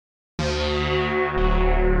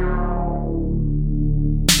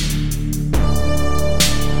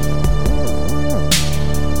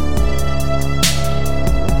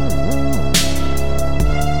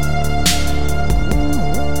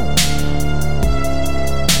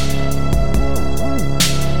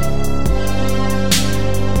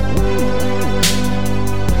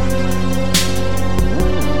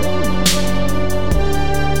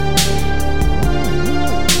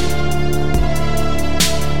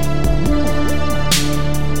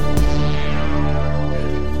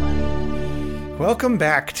Welcome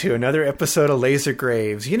back to another episode of Laser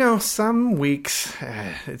Graves. You know, some weeks,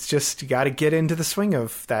 it's just, you got to get into the swing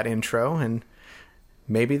of that intro, and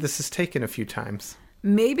maybe this has taken a few times.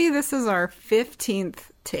 Maybe this is our 15th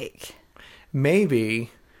take.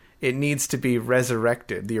 Maybe it needs to be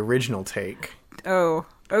resurrected, the original take. Oh,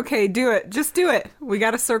 okay, do it. Just do it. We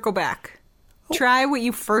got to circle back. Oh. Try what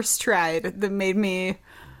you first tried that made me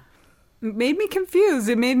confused.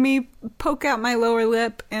 It made me poke out my lower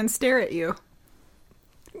lip and stare at you.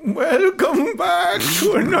 Welcome back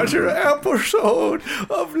to another episode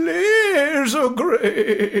of Laser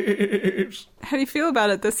Graves. How do you feel about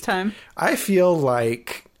it this time? I feel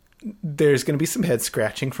like there's going to be some head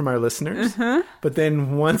scratching from our listeners. Uh-huh. But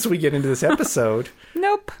then once we get into this episode,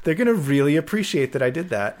 nope, they're going to really appreciate that I did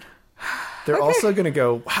that. They're also going to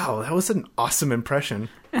go, wow, that was an awesome impression.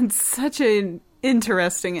 And such an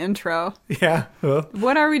interesting intro. Yeah. Well,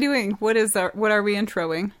 what are we doing? What are we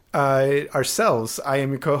introing? Ourselves. I am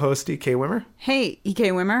your co-host, E.K. Wimmer. Hey, E.K.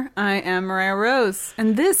 Wimmer. I am Mariah Rose,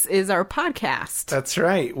 and this is our podcast. That's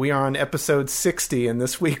right. We are on episode 60, and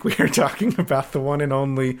this week we are talking about the one and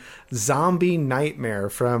only Zombie Nightmare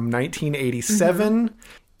from 1987. Mm-hmm.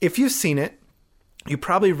 If you've seen it, you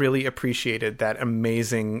probably really appreciated that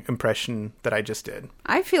amazing impression that I just did.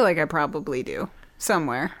 I feel like I probably do.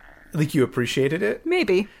 Somewhere. Like you appreciated it?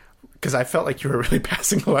 Maybe. Because I felt like you were really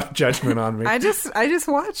passing a lot of judgment on me. I just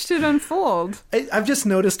watched it unfold. I've just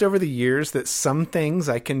noticed over the years that some things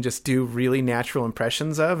I can just do really natural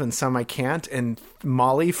impressions of, and some I can't. And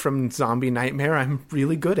Molly from Zombie Nightmare, I'm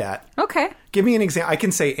really good at. Okay. Give me an example. I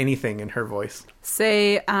can say anything in her voice.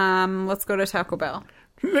 Say, let's go to Taco Bell.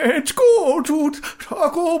 Let's go to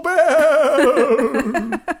Taco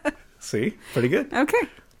Bell. See? Pretty good. Okay.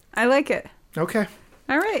 I like it. Okay.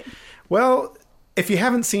 All right. Well, if you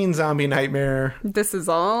haven't seen Zombie Nightmare... This is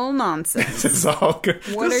all nonsense. This is all good.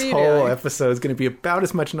 What are you doing? This whole doing? episode is going to be about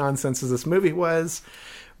as much nonsense as this movie was,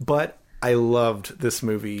 but I loved this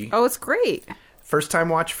movie. Oh, it's great. First time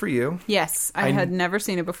watch for you. Yes, I had never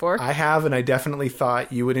seen it before. I have, and I definitely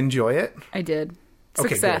thought you would enjoy it. I did. Okay,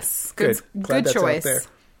 Success. Good. Good choice.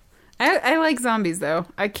 I like zombies, though.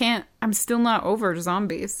 I'm still not over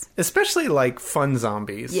zombies. Especially, like, fun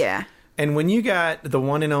zombies. Yeah. And when you got the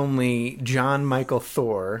one and only John Michael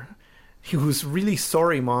Thor, he was really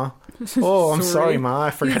sorry, Ma. Oh, I'm sorry, Ma.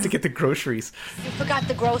 I forgot to get the groceries. You forgot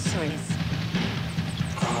the groceries.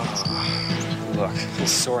 Look, I'm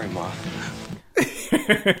sorry, Ma.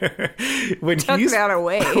 When Tuck that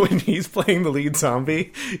away. When he's playing the lead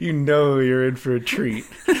zombie, you know you're in for a treat.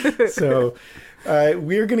 So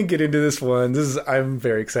we're going to get into this one. I'm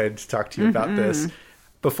very excited to talk to you about this.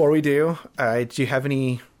 Before we do you have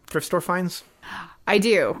any thrift store finds? I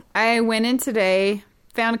do. I went in today,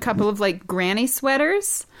 found a couple of like granny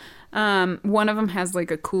sweaters. One of them has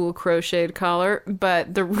like a cool crocheted collar,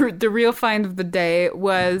 but the real find of the day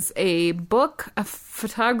was a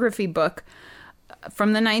photography book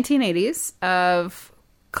from the 1980s of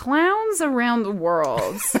clowns around the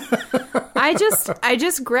world. I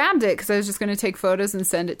just grabbed it because I was just going to take photos and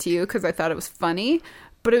send it to you because I thought it was funny,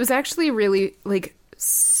 but it was actually really like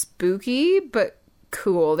spooky, but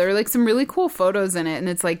cool. There are like some really cool photos in it, and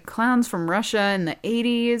it's like clowns from Russia in the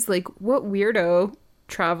 80s. Like, what weirdo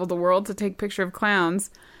traveled the world to take a picture of clowns?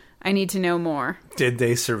 I need to know more. Did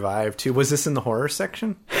they survive too? Was this in the horror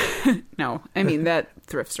section? No, I mean that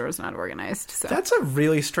thrift store is not organized. So that's a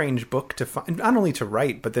really strange book to find, not only to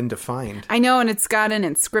write but then to find. I know, and it's got an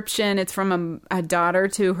inscription. It's from a daughter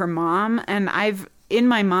to her mom, and I've in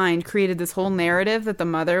my mind created this whole narrative that the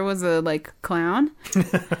mother was a like clown.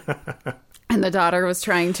 And the daughter was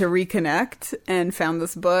trying to reconnect and found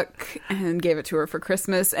this book and gave it to her for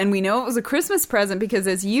Christmas. And we know it was a Christmas present because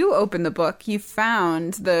as you opened the book, you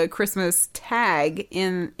found the Christmas tag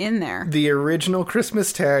in there. The original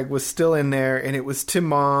Christmas tag was still in there, and it was to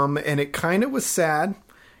Mom, and it kind of was sad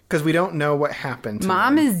because we don't know what happened to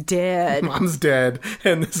Mom is dead. Mom's dead,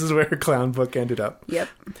 and this is where her clown book ended up. Yep.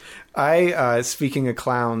 Speaking of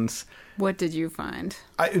clowns... What did you find?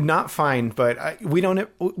 Not find, but we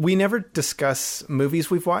never discuss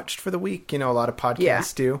movies we've watched for the week. You know, a lot of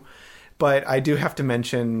podcasts do. But I do have to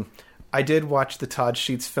mention, I did watch the Todd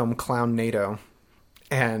Sheets film Clownado.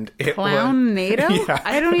 And Clownado? Yeah.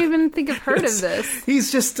 I don't even think I've heard of this.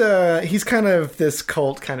 He's just, he's kind of this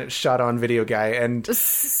cult kind of shot on video guy. And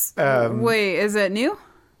wait, is it new?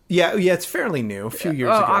 Yeah, it's fairly new, a few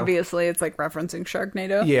years ago. Obviously, it's like referencing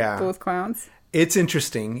Sharknado. Yeah. But with clowns. It's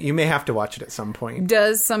interesting. You may have to watch it at some point.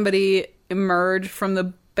 Does somebody emerge from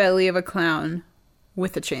the belly of a clown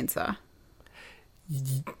with a chainsaw?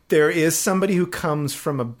 There is somebody who comes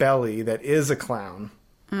from a belly that is a clown.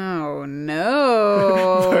 Oh,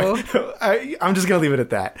 no. I'm just going to leave it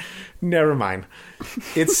at that. Never mind.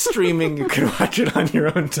 It's streaming. You can watch it on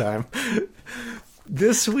your own time.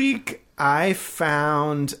 This week, I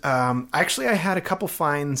found... actually, I had a couple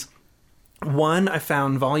finds. One, I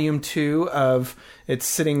found volume 2 of... It's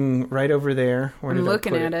sitting right over there. Where I'm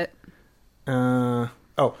looking at it.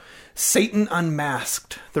 Satan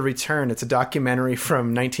Unmasked, The Return. It's a documentary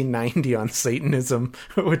from 1990 on Satanism,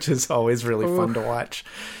 which is always really fun to watch.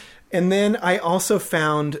 And then I also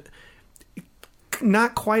found,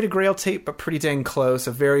 not quite a Grail tape, but pretty dang close,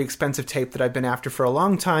 a very expensive tape that I've been after for a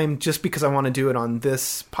long time, just because I want to do it on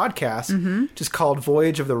this podcast, just called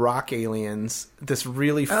Voyage of the Rock Aliens. This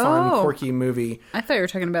really fun, quirky movie. I thought you were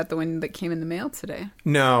talking about the one that came in the mail today.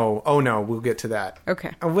 No. Oh, no. We'll get to that.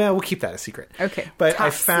 Okay. Well, we'll keep that a secret. Okay. But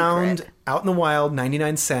I found out in the wild,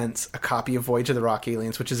 99 cents, a copy of Voyage of the Rock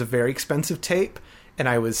Aliens, which is a very expensive tape. And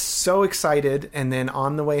I was so excited. And then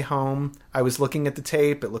on the way home, I was looking at the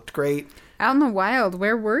tape. It looked great. Out in the wild,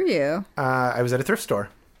 where were you? I was at a thrift store.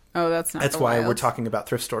 Oh, that's not That's the why wild. we're talking about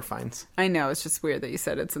thrift store finds. I know, it's just weird that you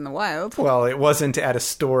said it's in the wild. Well, it wasn't at a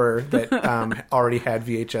store that already had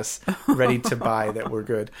VHS ready to buy that were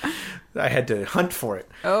good. I had to hunt for it.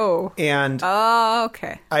 Oh. And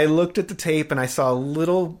okay. I looked at the tape and I saw a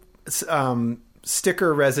little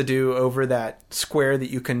sticker residue over that square that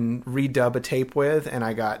you can redub a tape with. And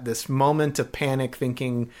I got this moment of panic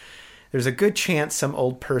thinking there's a good chance some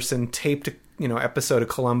old person taped episode of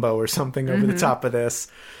Columbo or something over the top of this.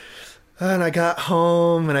 And I got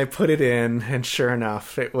home and I put it in, and sure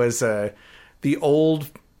enough, it was the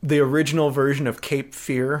original version of Cape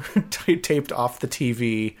Fear taped off the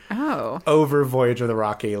TV over Voyage of the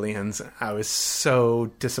Rock Aliens. I was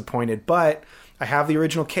so disappointed, but I have the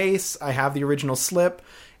original case, I have the original slip,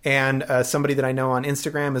 and somebody that I know on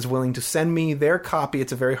Instagram is willing to send me their copy.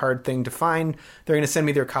 It's a very hard thing to find. They're going to send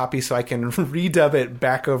me their copy so I can redub it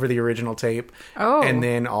back over the original tape, and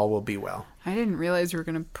then all will be well. I didn't realize you were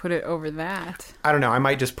going to put it over that. I don't know. I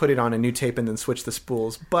might just put it on a new tape and then switch the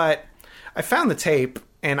spools. But I found the tape,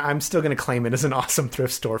 and I'm still going to claim it as an awesome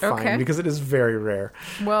thrift store find because it is very rare.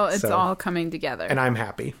 Well, it's all coming together. And I'm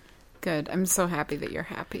happy. Good. I'm so happy that you're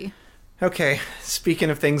happy. Okay. Speaking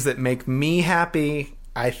of things that make me happy,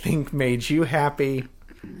 I think made you happy.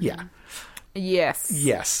 Yeah. Yes.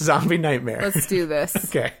 Yes. Zombie Nightmare. Let's do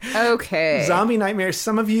this. Okay. Zombie Nightmare.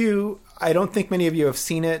 Some of you, I don't think many of you have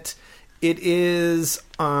seen it. It is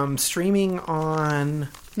streaming on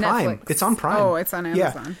Prime. Netflix. It's on Prime. Oh, it's on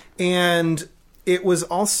Amazon. Yeah. And it was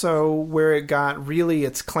also where it got really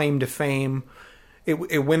its claim to fame.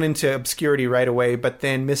 It went into obscurity right away, but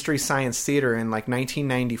then Mystery Science Theater in like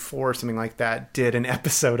 1994 or something like that did an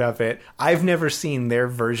episode of it. I've never seen their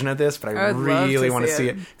version of this, but I really want to see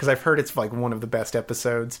it because I've heard it's like one of the best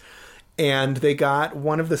episodes. And they got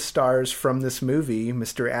one of the stars from this movie,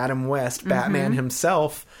 Mr. Adam West, Batman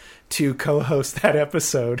himself, to co-host that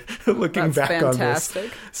episode, looking back fantastic. on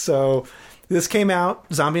this. So this came out,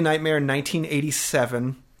 Zombie Nightmare in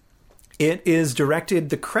 1987. It is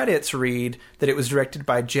directed, the credits read that it was directed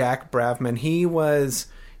by Jack Bravman. He was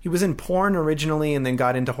in porn originally and then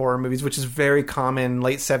got into horror movies, which is very common,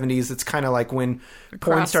 late 70s. It's kind of like when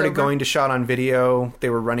porn started going to shot on video, they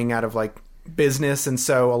were running out of like business, and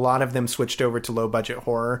so a lot of them switched over to low-budget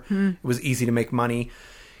horror. It was easy to make money.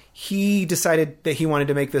 He decided that he wanted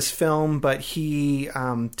to make this film, but he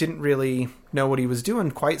didn't really know what he was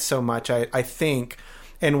doing quite so much, I think.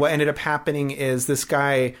 And what ended up happening is this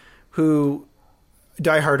guy who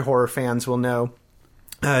diehard horror fans will know,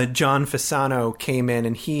 John Fasano, came in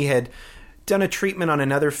and he had done a treatment on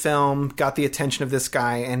another film, got the attention of this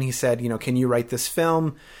guy, and he said, can you write this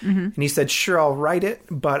film? And he said, sure, I'll write it,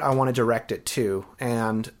 but I want to direct it too.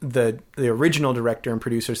 And the original director and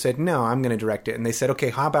producer said, no, I'm going to direct it. And they said, okay,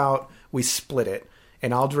 how about we split it?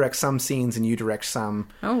 And I'll direct some scenes and you direct some.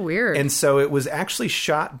 Oh, weird. And so it was actually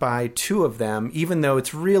shot by two of them, even though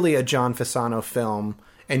it's really a John Fasano film.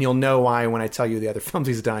 And you'll know why when I tell you the other films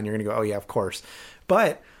he's done. You're going to go, oh, yeah, of course.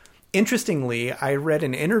 But interestingly, I read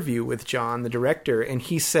an interview with John, the director, and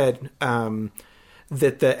he said that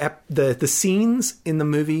the scenes in the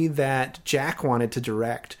movie that Jack wanted to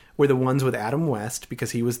direct were the ones with Adam West,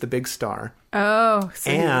 because he was the big star. Oh,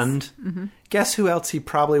 so and guess who else he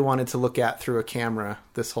probably wanted to look at through a camera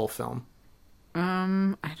this whole film?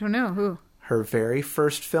 I don't know. Who? Her very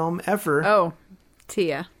first film ever. Oh,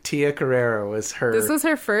 Tia Carrere was her. This was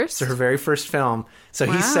her first? It's her very first film. So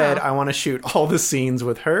he said, I want to shoot all the scenes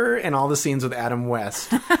with her and all the scenes with Adam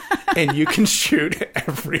West. And you can shoot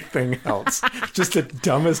everything else. Just the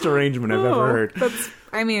dumbest arrangement I've ever heard.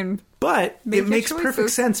 But Make it your makes choices. perfect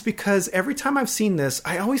sense because every time I've seen this,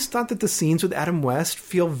 I always thought that the scenes with Adam West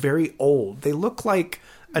feel very old. They look like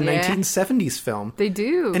a Yeah. 1970s film. They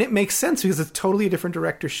do. And it makes sense because it's totally a different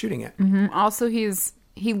director shooting it. Also,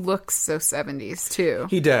 he looks so 70s, too.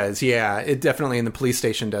 He does, yeah. It definitely in the police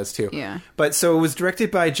station does too. Yeah. But so it was directed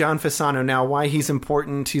by John Fasano. Now, why he's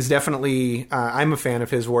important, he's definitely, I'm a fan of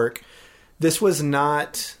his work. This was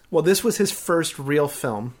his first real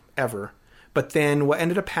film ever. But then what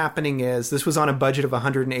ended up happening is this was on a budget of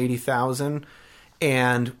 $180,000,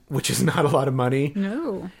 and which is not a lot of money.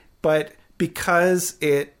 No. But because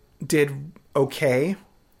it did okay,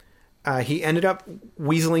 he ended up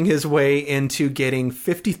weaseling his way into getting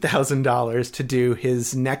 $50,000 to do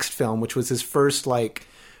his next film, which was his first like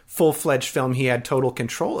full-fledged film he had total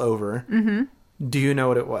control over. Mm-hmm. Do you know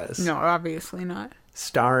what it was? No, obviously not.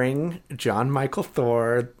 Starring John Michael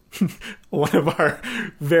Thor, one of our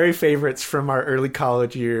very favorites from our early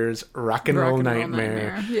college years, Rock and Roll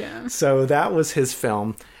Nightmare. Yeah. So that was his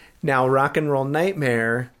film. Now, Rock and Roll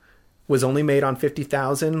Nightmare was only made on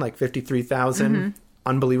 50,000, like 53,000. Mm-hmm.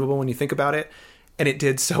 Unbelievable when you think about it. And it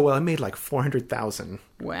did so well. It made like 400,000.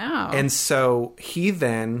 Wow. And so he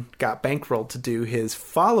then got bankrolled to do his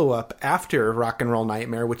follow-up after Rock and Roll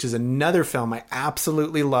Nightmare, which is another film I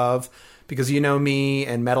absolutely love because you know me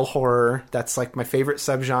and metal horror. That's like my favorite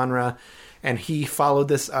subgenre. And he followed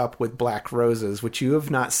this up with Black Roses, which you have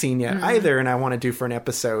not seen yet either, and I want to do for an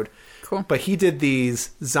episode. Cool. But he did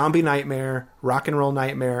these Zombie Nightmare, Rock and Roll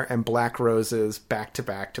Nightmare, and Black Roses back to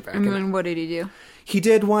back to back. And then what did he do? He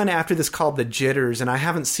did one after this called The Jitters, and I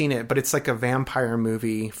haven't seen it, but it's like a vampire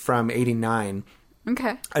movie from '89.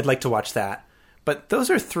 Okay. I'd like to watch that. But those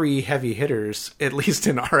are three heavy hitters, at least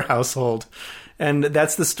in our household. And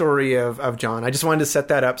that's the story of John. I just wanted to set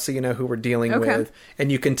that up so you know who we're dealing with.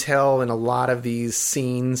 And you can tell in a lot of these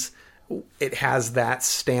scenes, it has that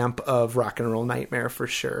stamp of Rock and Roll Nightmare for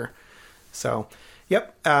sure. So,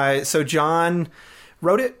 yep. So John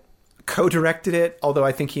wrote it, co-directed it, although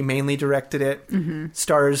I think he mainly directed it. Mm-hmm.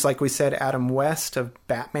 Stars, like we said, Adam West of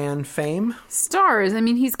Batman fame. Stars. I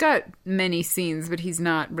mean, he's got many scenes, but he's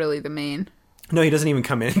not really the main. No, he doesn't even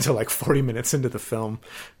come in until like 40 minutes into the film.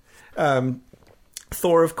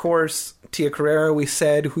 Thor, of course. Tia Carrere, we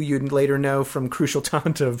said, who you'd later know from Crucial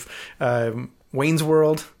Taunt of Wayne's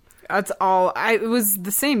World. That's all. It was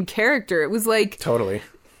the same character. It was like... Totally.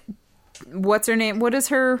 What's her name? What is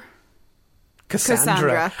her...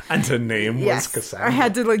 Cassandra. And her name was Cassandra. I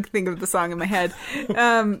had to like think of the song in my head.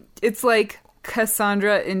 It's like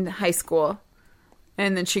Cassandra in high school.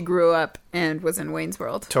 And then she grew up and was in Wayne's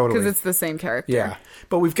World. Totally. Because it's the same character. Yeah.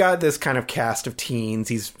 But we've got this kind of cast of teens.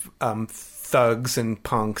 These thugs and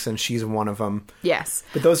punks, and she's one of them. Yes.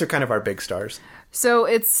 But those are kind of our big stars. So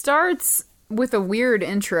it starts with a weird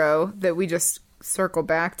intro that we just circle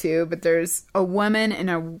back to. But there's a woman in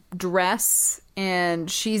a dress, and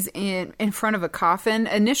she's in front of a coffin.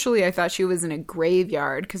 Initially, I thought she was in a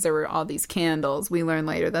graveyard because there were all these candles. We learn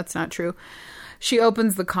later that's not true. She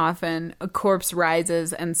opens the coffin, a corpse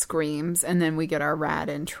rises and screams, and then we get our rad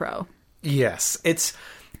intro. Yes. It's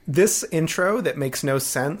this intro that makes no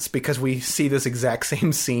sense because we see this exact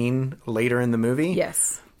same scene later in the movie.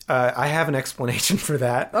 Yes. I have an explanation for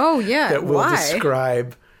that. Oh, yeah. That will Why?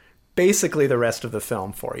 describe basically the rest of the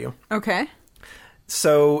film for you. Okay.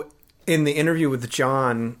 So in the interview with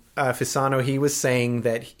John Fasano, he was saying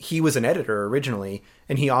that he was an editor originally,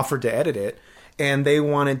 and he offered to edit it. And they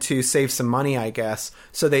wanted to save some money, I guess.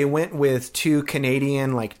 So they went with two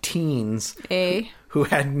Canadian, like, teens who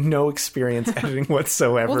had no experience editing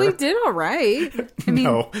whatsoever. Well, they did all right. I mean,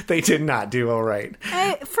 no, they did not do all right.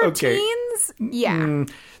 For teens, yeah.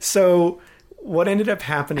 So what ended up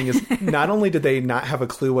happening is not only did they not have a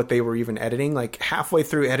clue what they were even editing, like halfway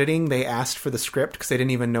through editing, they asked for the script because they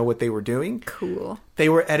didn't even know what they were doing. Cool. They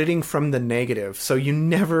were editing from the negative. So you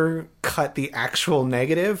never cut the actual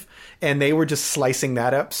negative, and they were just slicing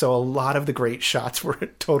that up. So a lot of the great shots were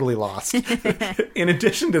totally lost. In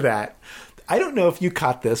addition to that, I don't know if you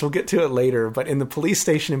caught this. We'll get to it later. But in the police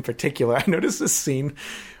station in particular, I noticed this scene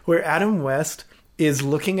where Adam West is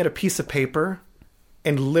looking at a piece of paper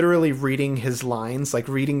and literally reading his lines, like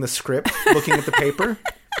reading the script, looking at the paper.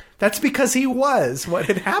 That's because he was. What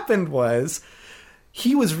had happened was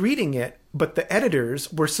he was reading it, but the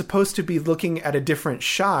editors were supposed to be looking at a different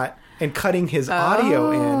shot and cutting his audio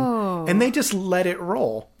in, and they just let it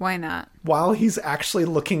roll. Why not? While he's actually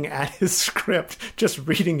looking at his script, just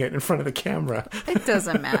reading it in front of the camera. It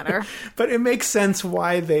doesn't matter. But it makes sense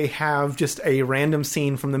why they have just a random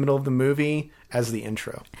scene from the middle of the movie as the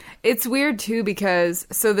intro. It's weird, too, because,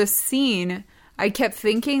 so this scene, I kept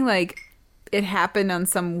thinking, like, it happened on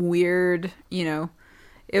some weird,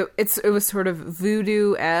 it was sort of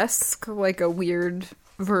voodoo-esque, like a weird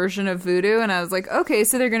version of voodoo. And I was like, okay,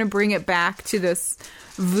 so they're going to bring it back to this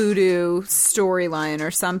voodoo storyline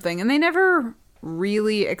or something. And they never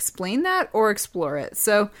really explain that or explore it.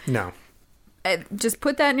 So No. just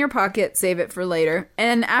put that in your pocket, save it for later.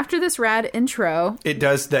 And after this rad intro... It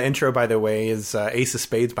does. The intro, by the way, is Ace of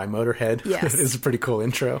Spades by Motorhead. Yes. It's a pretty cool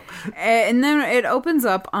intro. And then it opens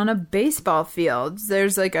up on a baseball field.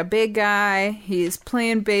 There's like a big guy. He's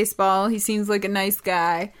playing baseball. He seems like a nice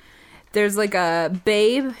guy. There's like a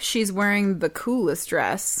babe. She's wearing the coolest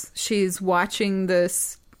dress. She's watching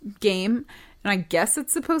this game. And I guess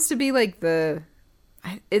it's supposed to be like they're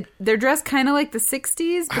dressed kind of like the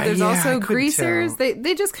 60s, but there's also greasers.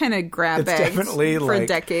 They just kind of grab bags definitely for like,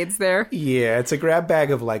 decades there. Yeah, it's a grab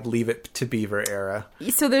bag of like Leave It to Beaver era.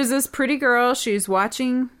 So there's this pretty girl. She's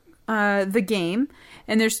watching the game,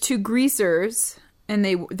 and there's two greasers, and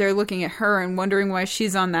they're looking at her and wondering why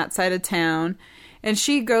she's on that side of town. And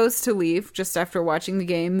she goes to leave just after watching the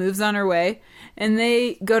game, moves on her way, and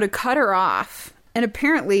they go to cut her off. And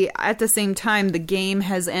apparently, at the same time, the game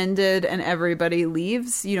has ended and everybody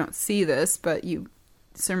leaves. You don't see this, but you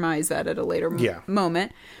surmise that at a later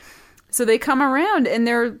moment. So they come around and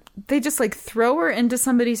they just like throw her into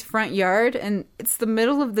somebody's front yard, and it's the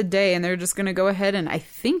middle of the day, and they're just going to go ahead and I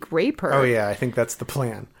think rape her. Oh yeah, I think that's the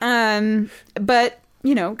plan. But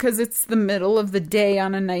you know, because it's the middle of the day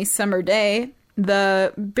on a nice summer day,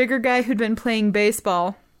 the bigger guy who'd been playing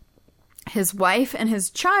baseball, his wife and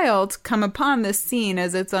his child come upon this scene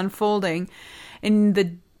as it's unfolding, and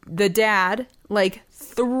the dad like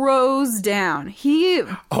throws down. He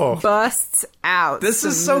busts out. This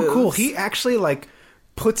is so moves. cool. He actually like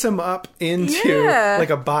puts him up into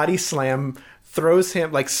like a body slam, throws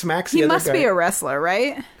him, like smacks the other guy. He must be a wrestler,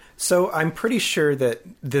 right? So I'm pretty sure that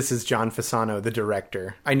this is John Fasano, the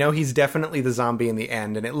director. I know he's definitely the zombie in the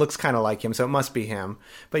end, and it looks kind of like him, so it must be him.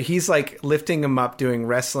 But he's like lifting him up, doing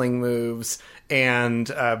wrestling moves, and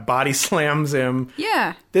body slams him.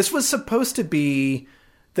 Yeah. This was supposed to be...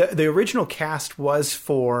 The original cast was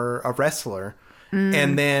for a wrestler,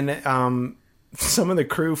 and then some of the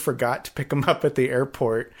crew forgot to pick him up at the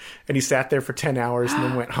airport, and he sat there for 10 hours and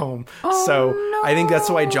then went home. No. I think that's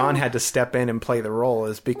why John had to step in and play the role,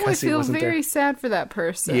 is because he wasn't there. I feel very sad for that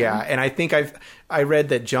person. Yeah, and I think I read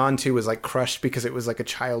that John too was like crushed because it was like a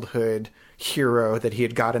childhood hero that he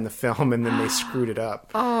had got in the film, and then they screwed it up.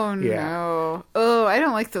 Oh no. Oh, I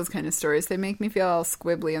don't like those kind of stories. They make me feel all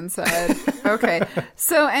squibbly inside. Okay.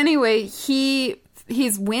 So anyway,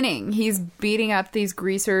 he's winning. He's beating up these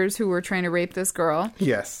greasers who were trying to rape this girl.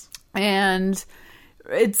 Yes. And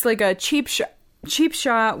it's like a cheap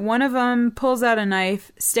shot. One of them pulls out a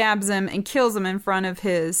knife, stabs him, and kills him in front of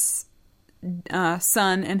his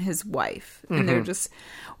son and his wife. And they're just...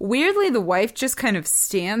 Weirdly, the wife just kind of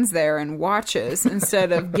stands there and watches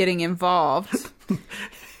instead of getting involved.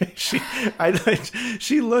 She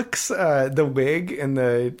looks the wig and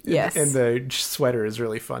the sweater is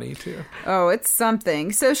really funny too. Oh, it's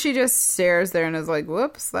something. So she just stares there and is like,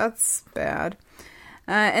 "Whoops, that's bad."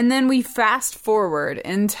 And then we fast forward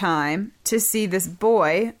in time to see this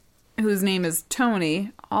boy, whose name is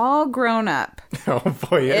Tony, all grown up. Oh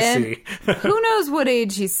boy, is he? Who knows what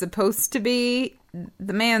age he's supposed to be?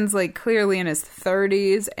 The man's like clearly in his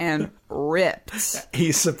 30s and ripped.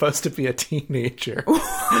 He's supposed to be a teenager.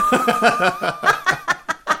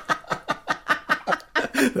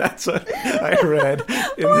 That's what I read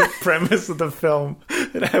in the premise of the film.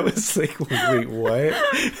 And I was like, wait, what?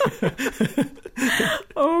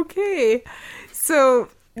 Okay. So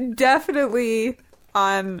definitely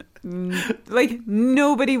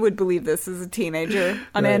nobody would believe this as a teenager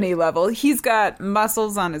on any level. He's got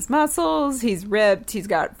muscles on his muscles. He's ripped. He's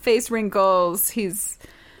got face wrinkles. He's,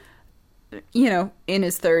 in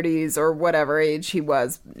his 30s or whatever age he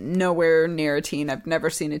was. Nowhere near a teen. I've never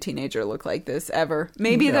seen a teenager look like this ever.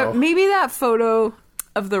 Maybe that photo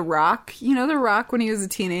of The Rock. The Rock when he was a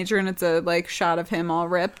teenager, and it's a shot of him all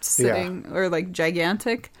ripped, sitting or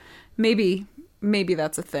gigantic. Maybe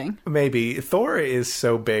that's a thing. Maybe. Thor is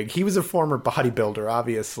so big. He was a former bodybuilder,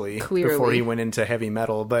 obviously, before he went into heavy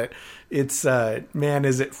metal. But it's, man,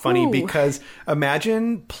 is it funny? Ooh. Because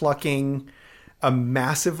imagine plucking a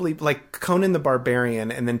massively, like Conan the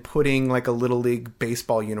Barbarian, and then putting like a Little League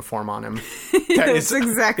baseball uniform on him. That's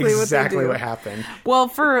exactly what happened. Well,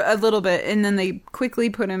 for a little bit, and then they quickly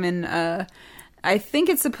put him in, I think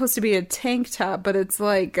it's supposed to be a tank top, but it's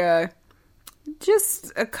like...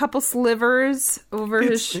 just a couple slivers over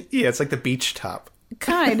his... Yeah, it's like the beach top.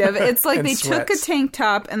 Kind of. It's like they sweats. took a tank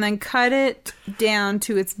top and then cut it down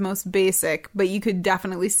to its most basic, but you could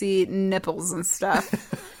definitely see nipples and stuff.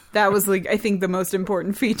 That was like, I think, the most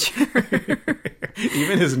important feature.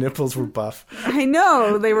 Even his nipples were buff. I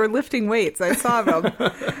know, they were lifting weights. I saw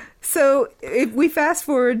them. So if we fast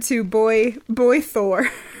forward to boy Thor,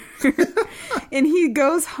 and he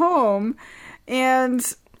goes home, and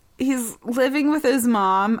he's living with his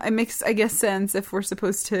mom. It makes, I guess, sense if we're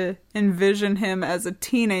supposed to envision him as a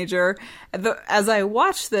teenager. As I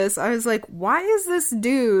watched this, I was like, why is this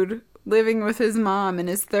dude living with his mom in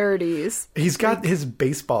his 30s? He's got his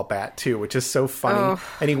baseball bat too, which is so funny. Oh.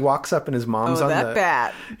 And he walks up and his mom's on that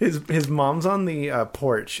bat. His mom's on the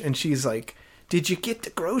porch, and she's like, "Did you get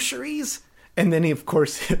the groceries?" And then of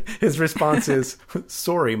course, his response is,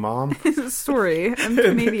 "Sorry, Mom." Sorry, I'm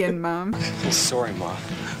Canadian, Mom. Sorry, Mom.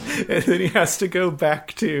 And then he has to go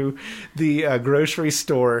back to the grocery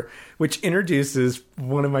store, which introduces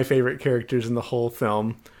one of my favorite characters in the whole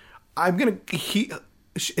film.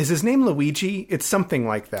 Is his name Luigi? It's something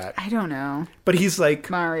like that. I don't know. But he's like,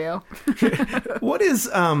 Mario.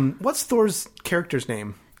 what's Thor's character's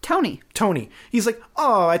name? Tony. He's like,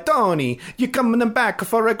 "Oh, Tony, you coming back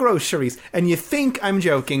for groceries." And you think I'm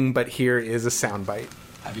joking, but here is a soundbite.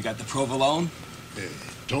 Have you got the provolone?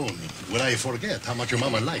 Tony, will I forget how much your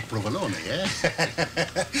mama liked provolone, yeah?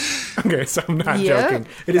 Okay, so I'm not Yep, joking.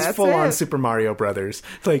 It is that's full on it. Super Mario Brothers.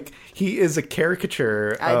 Like, he is a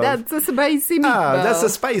caricature of... That's a spicy meatball. that's a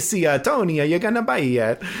spicy Tony. Are you gonna buy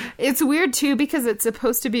it? It's weird, too, because it's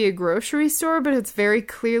supposed to be a grocery store, but it's very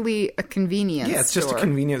clearly a convenience store. Yeah, it's just a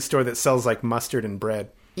convenience store that sells, like, mustard and bread.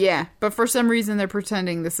 Yeah, but for some reason they're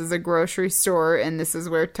pretending this is a grocery store, and this is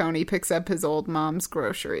where Tony picks up his old mom's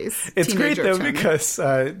groceries. It's great, Teenager though, Tony. because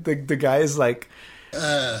the guy is like...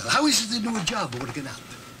 How is the new job working out?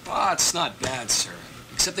 Oh, it's not bad, sir.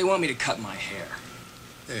 Except they want me to cut my hair.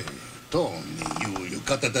 Hey, Tony, you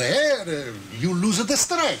cut the hair, you lose the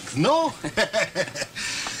strength, no?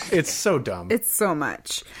 It's so dumb. It's so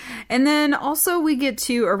much. And then also we get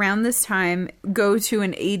to, around this time, go to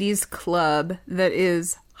an 80s club that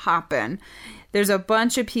is hoppin'. There's a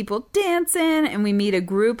bunch of people dancing, and we meet a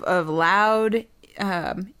group of loud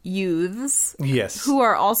youths. Yes. Who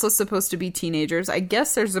are also supposed to be teenagers. I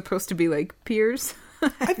guess they're supposed to be, like, peers.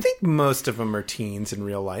 I think most of them are teens in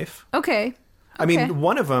real life. Okay. I mean,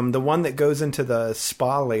 one of them, the one that goes into the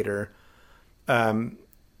spa later,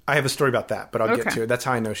 I have a story about that, but I'll get to it. That's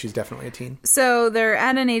how I know she's definitely a teen. So they're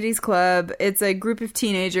at an 80s club. It's a group of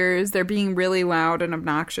teenagers. They're being really loud and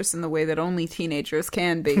obnoxious in the way that only teenagers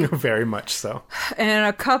can be. Very much so. And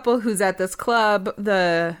a couple who's at this club,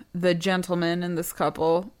 the gentleman in this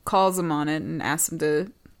couple calls him on it and asks him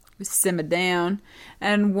to simmer down.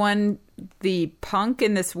 And the punk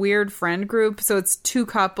in this weird friend group, so it's two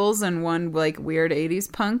couples and one like weird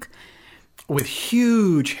 80s punk. With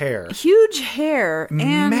huge hair. Huge hair.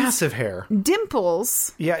 And massive hair.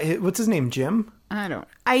 dimples. Yeah, what's his name? Jim? I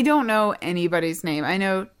don't know anybody's name. I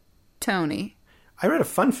know Tony. I read a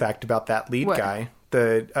fun fact about that lead What? guy,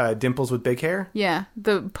 the dimples with big hair. Yeah,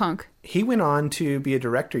 the punk. He went on to be a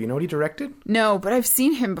director. You know what he directed? No, but I've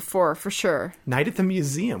seen him before, for sure. Night at the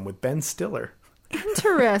Museum with Ben Stiller.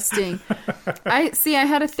 Interesting. I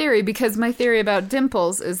had a theory, because my theory about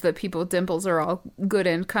dimples is that people with dimples are all good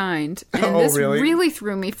and kind. And this really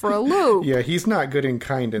threw me for a loop. Yeah, he's not good and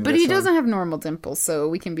kind in But this he one. doesn't have normal dimples, so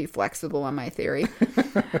we can be flexible on my theory.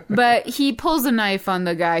 But he pulls a knife on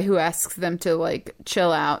the guy who asks them to, like,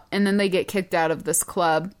 chill out. And then they get kicked out of this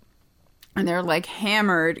club. And they're, like,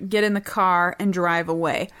 hammered, get in the car, and drive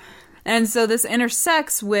away. And so this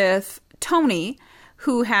intersects with Tony,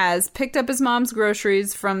 who has picked up his mom's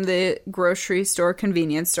groceries from the grocery store,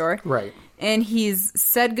 convenience store. Right. And he's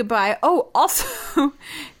said goodbye. Oh, also,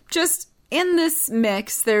 just in this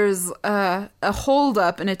mix, there's a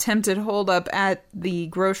holdup, an attempted holdup at the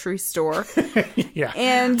grocery store. Yeah.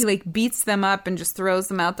 And he, like, beats them up and just throws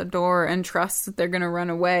them out the door and trusts that they're going to run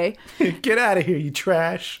away. Get out of here, you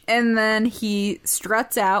trash. And then he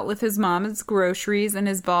struts out with his mom's groceries and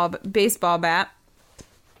his baseball bat.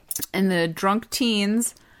 And the drunk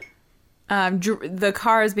teens, the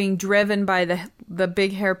car is being driven by the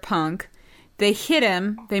big hair punk. They hit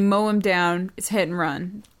him. They mow him down. It's hit and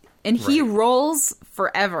run. And he rolls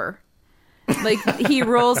forever. Like, he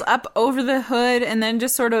rolls up over the hood and then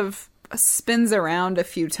just sort of spins around a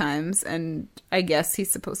few times. And I guess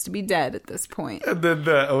he's supposed to be dead at this point. And then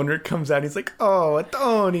the owner comes out. He's like, "Oh,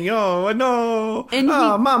 Tony, oh, no. And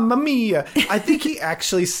oh, Mamma Mia." I think he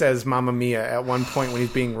actually says Mamma Mia at one point when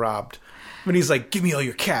he's being robbed. When he's like, "Give me all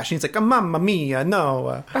your cash." And he's like, "Mamma Mia,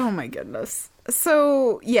 no." Oh, my goodness.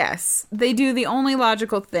 So, yes, they do the only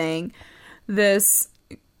logical thing. This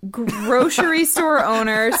grocery store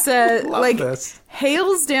owner says, Love like, this.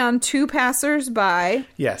 hails down two passersby.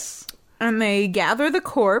 Yes. And they gather the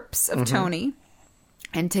corpse of Tony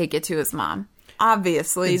and take it to his mom.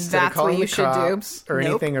 Obviously, Instead of that's calling what you the should do. cops or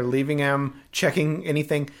anything, or leaving him, checking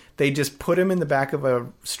anything, they just put him in the back of a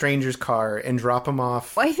stranger's car and drop him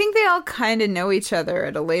off. Well, I think they all kind of know each other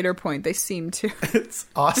at a later point. They seem to. It's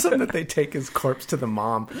awesome that they take his corpse to the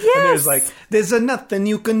mom. Yes! And there's like, there's nothing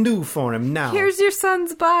you can do for him now. Here's your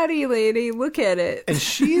son's body, lady. Look at it. And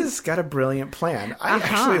she's got a brilliant plan. I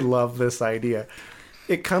actually love this idea.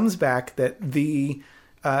 It comes back that the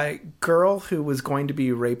girl who was going to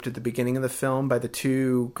be raped at the beginning of the film by the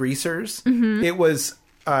two greasers, it was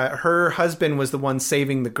her husband was the one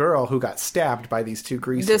saving the girl who got stabbed by these two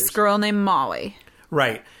greasers. This girl named Molly.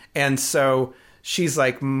 Right. And so she's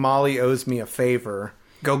like, Molly owes me a favor.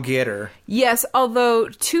 Go get her. Yes, although,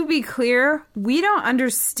 to be clear, we don't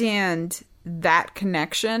understand that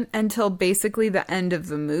connection until basically the end of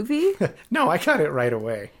the movie. No, I got it right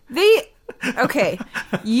away. Okay,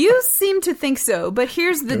 you seem to think so, but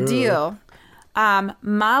here's the deal.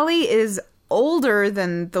 Molly is older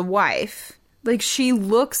than the wife. Like, she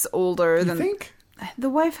looks older than... You think? The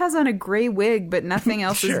wife has on a gray wig, but nothing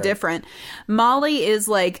else Sure. is different. Molly is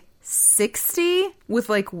like 60 with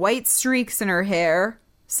like white streaks in her hair.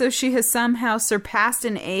 So she has somehow surpassed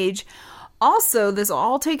in age. Also, this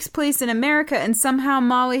all takes place in America, and somehow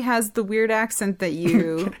Molly has the weird accent that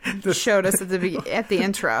you showed us at the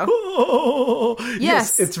intro. Oh,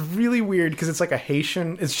 Yes. It's really weird because it's like a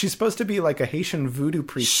Haitian... she's supposed to be like a Haitian voodoo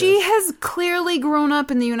priestess. She has clearly grown up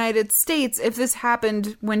in the United States if this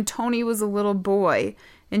happened when Tony was a little boy,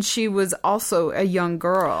 and she was also a young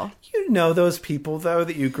girl. You know those people, though,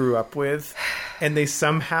 that you grew up with, and they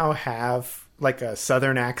somehow have like a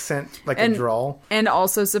southern accent, like a drawl. And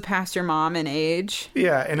also surpassed your mom in age.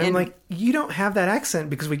 Yeah, and I'm like, you don't have that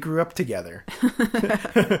accent because we grew up together.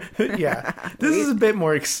 Yeah, this is a bit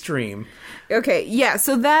more extreme. Okay, yeah,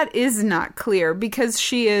 so that is not clear because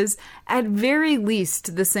she is at very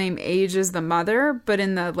least the same age as the mother, but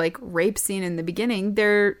in the like rape scene in the beginning,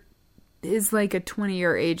 there is like a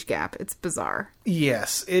 20-year age gap. It's bizarre.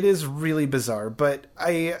 Yes, it is really bizarre, but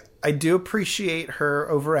I do appreciate her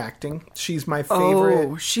overacting. She's my favorite.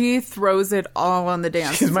 Oh, she throws it all on the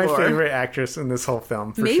dance She's floor. my favorite actress in this whole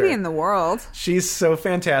film, for Maybe sure. in the world. She's so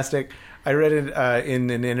fantastic. I read it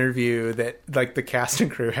in an interview that like the cast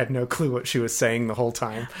and crew had no clue what she was saying the whole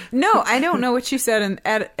time. No, I don't know what she said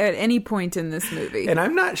at any point in this movie. And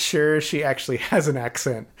I'm not sure she actually has an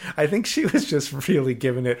accent. I think she was just really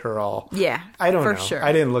giving it her all. Yeah, I don't for know. sure.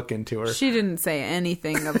 I didn't look into her. She didn't say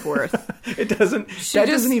anything of worth. It doesn't. She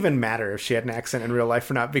doesn't even matter if she had an accent in real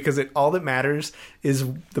life or not, because all that matters is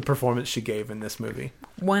the performance she gave in this movie.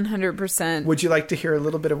 100%. Would you like to hear a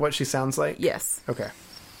little bit of what she sounds like? Yes. Okay.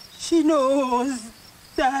 She knows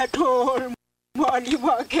that all money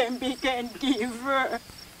what can be can give her.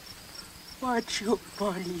 What your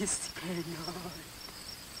police cannot.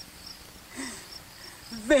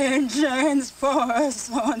 Vengeance for her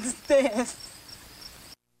son's death.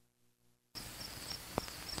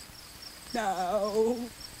 Now,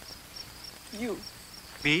 you.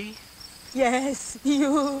 Me? Yes,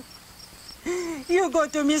 you. You go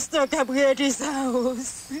to Mr. Cabrie's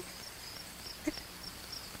house.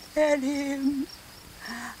 Tell him,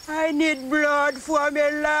 I need blood from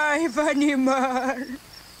a live animal.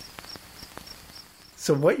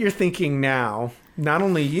 So what you're thinking now, not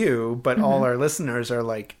only you, but all our listeners are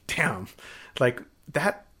like, damn, like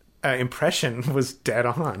that impression was dead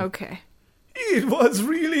on. Okay. It was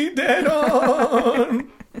really dead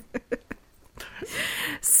on.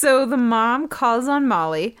 So the mom calls on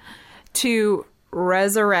Molly to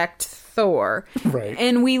resurrect Thor. Right.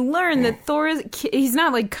 And we learn that he's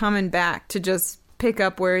not like coming back to just pick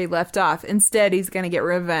up where he left off. Instead, he's going to get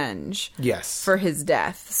revenge. Yes. For his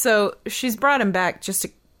death. So she's brought him back just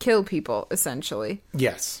to kill people, essentially.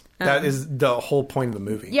 Yes. That is the whole point of the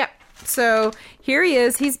movie. Yep. So here he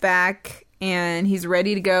is. He's back and he's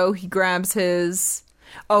ready to go. He grabs his...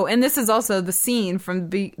 Oh, and this is also the scene from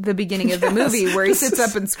the beginning of the movie where he sits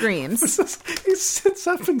up and screams. He sits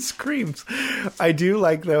up and screams. I do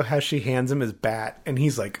like, though, how she hands him his bat, and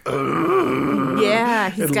he's like, ugh. Yeah,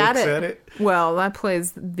 he's got looks it. at it. Well, that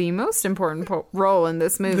plays the most important role in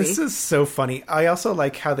this movie. This is so funny. I also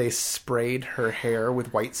like how they sprayed her hair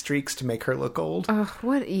with white streaks to make her look old. Ugh,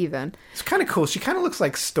 what even? It's kind of cool. She kind of looks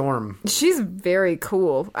like Storm. She's very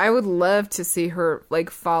cool. I would love to see her, like,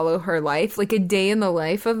 follow her life, like a day in the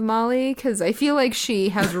life of Molly, because I feel like she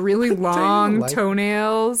has really long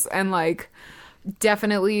toenails and, like,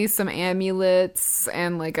 definitely some amulets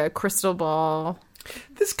and, like, a crystal ball.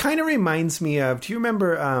 This kind of reminds me of, do you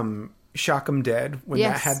remember Shock 'em Dead when that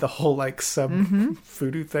Yes. had the whole like sub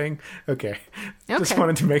voodoo thing? Okay. Just Okay.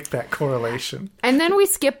 wanted to make that correlation. And then we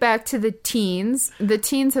skip back to the teens. The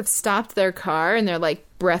teens have stopped their car and they're like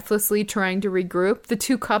breathlessly trying to regroup. The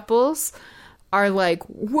two couples are like,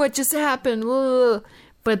 what just happened? Ugh.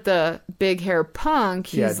 But the big hair punk,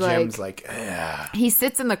 he's Jim's like, he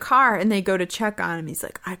sits in the car and they go to check on him. He's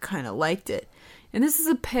like, I kind of liked it. And this is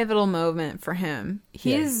a pivotal moment for him.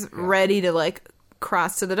 He's ready to like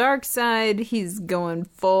cross to the dark side. He's going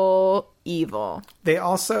full evil. They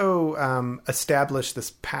also established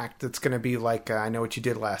this pact that's going to be like I Know What You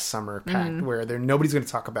Did Last Summer pact, where nobody's going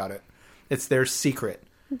to talk about it. It's their secret.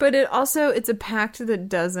 But it's a pact that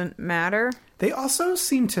doesn't matter. They also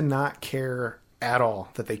seem to not care at all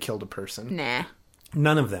that they killed a person. Nah.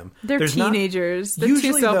 None of them. They're There's not- teenagers. They're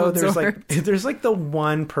usually, too though, there's self-absorbed. like the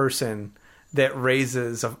one person that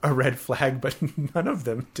raises a red flag, but none of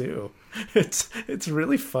them do. It's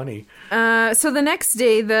really funny. So the next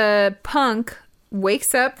day, the punk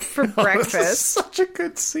wakes up for This is breakfast. such a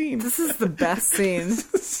good scene. This is the best scene.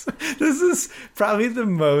 This is probably the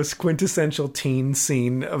most quintessential teen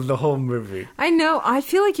scene of the whole movie. I know. I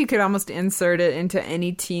feel like you could almost insert it into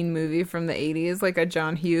any teen movie from the 80s, like a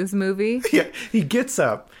John Hughes movie. Yeah, he gets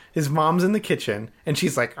up. His mom's in the kitchen, and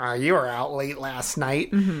she's like, you were out late last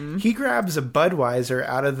night. Mm-hmm. He grabs a Budweiser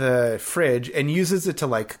out of the fridge and uses it to,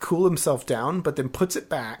 like, cool himself down, but then puts it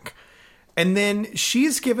back. And then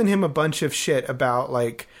she's given him a bunch of shit about,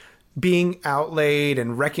 like, being out late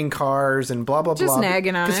and wrecking cars and blah, blah, blah. Just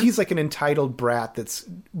nagging on him. Because he's, like, an entitled brat that's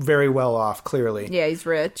very well off, clearly. Yeah, he's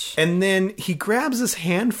rich. And then he grabs this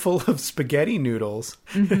handful of spaghetti noodles.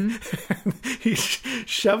 Mm-hmm. He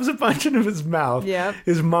shoves a bunch into his mouth. Yep.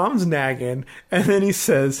 His mom's nagging. And then he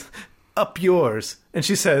says, up yours. And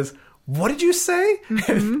she says, what did you say?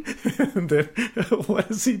 Mm-hmm. And then what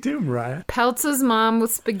does he do, Mariah? Pelts his mom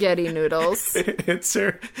with spaghetti noodles. It hits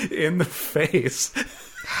her in the face.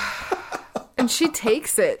 And she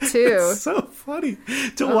takes it, too. It's so funny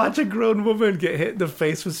to watch a grown woman get hit in the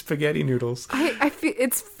face with spaghetti noodles. I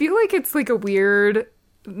feel like it's like a weird,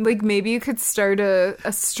 like maybe you could start a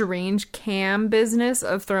strange cam business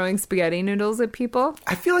of throwing spaghetti noodles at people.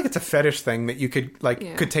 I feel like it's a fetish thing that you could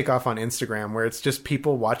could take off on Instagram, where it's just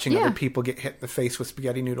people watching other people get hit in the face with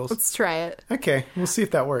spaghetti noodles. Let's try it. Okay, we'll see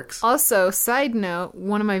if that works. Also, side note,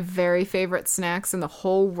 one of my very favorite snacks in the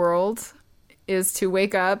whole world is to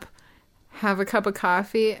wake up, have a cup of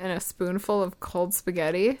coffee, and a spoonful of cold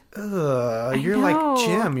spaghetti. You're know. like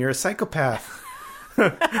Jim. You're a psychopath.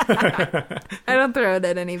 I don't throw it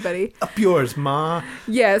at anybody. Up yours, ma.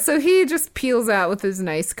 Yeah, so he just peels out with his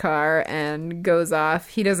nice car and goes off.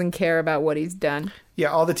 He doesn't care about what he's done. Yeah,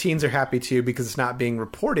 all the teens are happy too because it's not being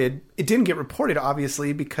reported. It didn't get reported,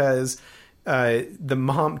 obviously, because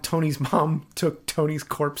Tony's mom took Tony's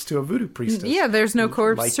corpse to a voodoo priestess. Yeah, there's no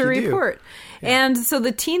corpse Like to you do. report. Yeah. And so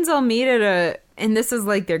the teens all meet and this is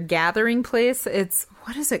like their gathering place.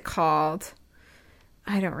 What is it called?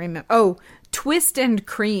 I don't remember. Oh, Twist and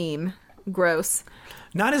Cream. Gross.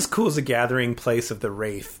 Not as cool as a gathering place of the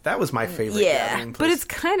Wraith. That was my favorite gathering place. But it's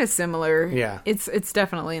kind of similar. Yeah. It's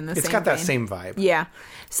definitely in the same It's got that vein. same vibe. Yeah.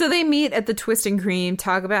 So they meet at the Twist and Cream,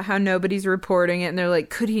 talk about how nobody's reporting it, and they're like,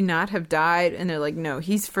 could he not have died? And they're like, no,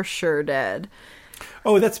 he's for sure dead.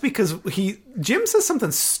 Oh, that's because Jim says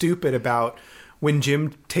something stupid about when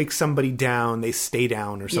Jim takes somebody down, they stay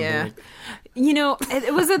down or something. Yeah. Like that. You know,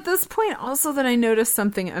 it was at this point also that I noticed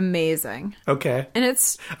something amazing. Okay. And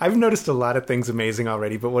I've noticed a lot of things amazing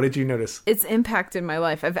already, but what did you notice? it's impacted my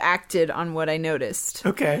life. I've acted on what I noticed.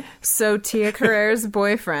 Okay. So Tia Carrere's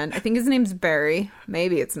boyfriend, I think his name's Barry.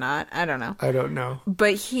 Maybe it's not. I don't know. I don't know.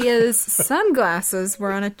 But his sunglasses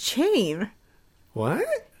were on a chain. What?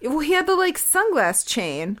 Well, he had the sunglass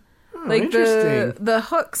chain. Oh, interesting. the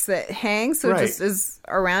hooks that hang, so Right. it just is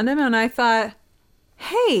around him. And I thought,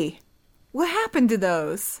 hey, what happened to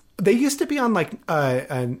those? They used to be on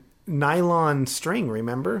a nylon string,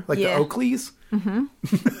 remember? Like Yeah. the Oakleys?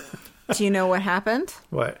 Do you know what happened?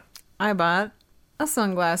 What? I bought a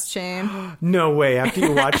sunglass chain. No way. After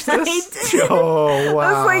you watched this? I did. Oh, wow.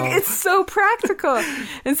 I was like, it's so practical.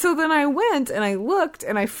 And so then I went and I looked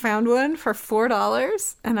and I found one for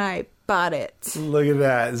 $4 and I bought it. Look at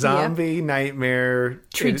that. Zombie nightmare.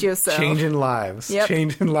 Treat yourself. Changing lives. Yep.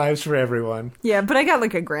 Changing lives for everyone. Yeah, but I got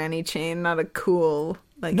a granny chain, not a cool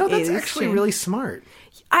No, that's 80s actually chain. really smart.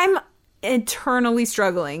 I'm eternally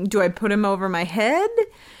struggling. Do I put him over my head?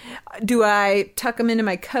 Do I tuck him into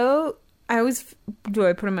my coat? Do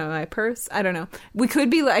I put him in my purse? I don't know. I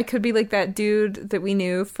could be like that dude that we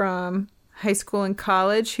knew from high school and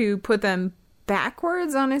college who put them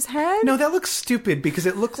backwards on his head? No, that looks stupid because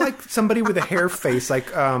it looked like somebody with a hair face, like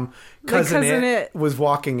Cousin Cousin It It. was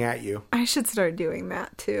walking at you. I should start doing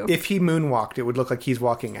that too. If he moonwalked, it would look like he's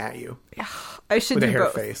walking at you I should with do a hair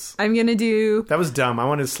both. face. I'm gonna do. That was dumb. I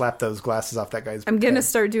wanted to slap those glasses off that guy's I'm gonna head.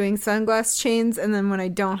 start doing sunglass chains, and then when I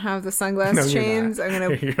don't have the sunglass No, you're chains, not. I'm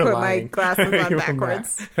gonna You're put lying. my glasses on You're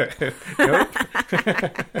backwards. not.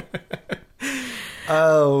 Nope.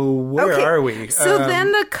 Oh, where Okay, are we? So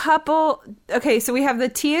then the couple. Okay, so we have the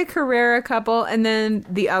Tia Carrera couple, and then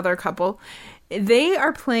the other couple. They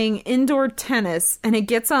are playing indoor tennis, and it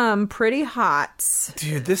gets pretty hot.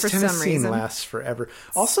 Dude, this for tennis some scene reason. lasts forever.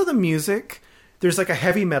 Also, the music. There's like a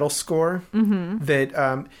heavy metal score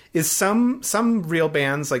that is some real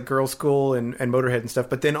bands like Girl School and Motorhead and stuff,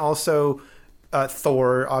 but then also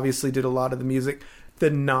Thor obviously did a lot of the music. The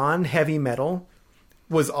non-heavy metal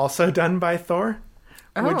was also done by Thor.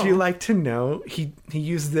 Would Oh. you like to know? He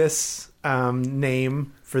used this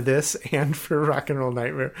name for this and for Rock and Roll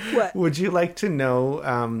Nightmare. What? Would you like to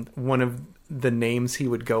know one of the names he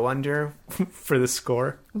would go under for the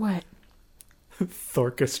score? What?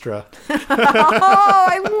 Thorchestra. Oh,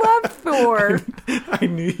 I love Thor. I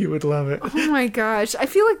knew you would love it. Oh my gosh. I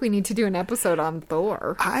feel like we need to do an episode on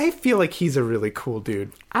Thor. I feel like he's a really cool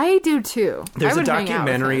dude. I do too. There's I a would hang out with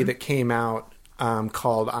documentary him. that came out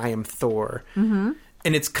called I Am Thor. Mm-hmm.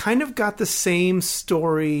 And it's kind of got the same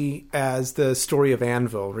story as the story of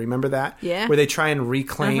Anvil. Remember that? Yeah. Where they try and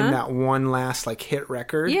reclaim that one last like hit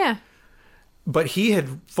record. Yeah. But he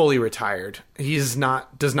had fully retired. Does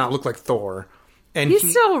not look like Thor. And He's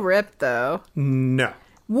still ripped though. No.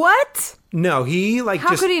 What? No, he like How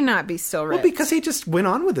just could he not be still ripped? Well, because he just went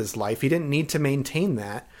on with his life. He didn't need to maintain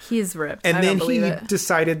that. He's ripped. And I then don't he believe it.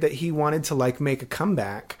 decided that he wanted to like make a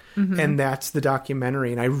comeback, and that's the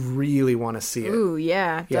documentary. And I really want to see it. Ooh,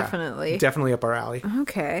 yeah, Yeah, definitely. definitely up our alley.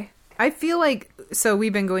 Okay. I feel like, so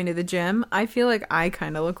we've been going to the gym. I feel like I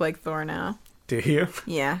kind of look like Thor now. Do you?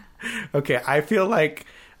 Yeah. Okay, I feel like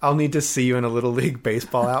I'll need to see you in a little league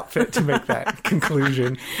baseball outfit to make that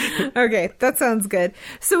conclusion. Okay, that sounds good.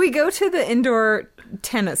 So we go to the indoor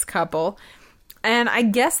tennis couple, and I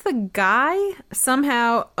guess the guy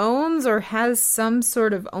somehow owns or has some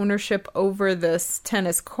sort of ownership over this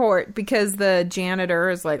tennis court because the janitor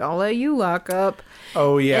is like, I'll let you lock up.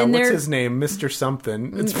 Oh yeah, And what's they're- his name? Mr.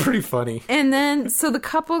 Something. It's pretty funny. And then so the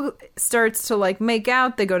couple starts to like make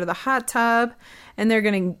out. They go to the hot tub, and they're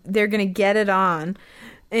gonna get it on.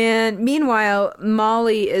 And meanwhile,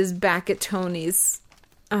 Molly is back at Tony's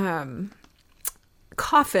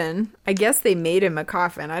coffin. I guess they made him a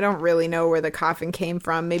coffin. I don't really know where the coffin came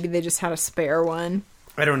from. Maybe they just had a spare one.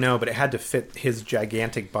 I don't know, but it had to fit his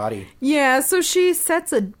gigantic body. Yeah, so she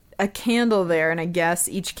sets a candle there, and I guess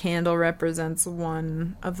each candle represents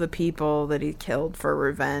one of the people that he killed for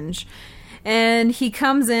revenge. And he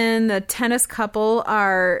comes in, the tennis couple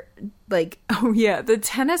are like, oh yeah, the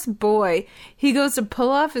tennis boy, he goes to pull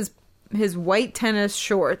off his white tennis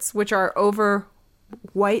shorts, which are over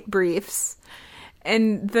white briefs.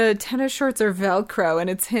 And the tennis shorts are Velcro, and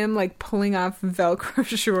it's him like pulling off Velcro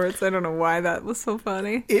shorts. I don't know why that was so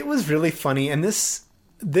funny. It was really funny, and this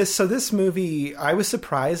movie, I was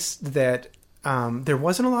surprised that there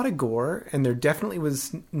wasn't a lot of gore, and there definitely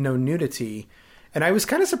was no nudity, and I was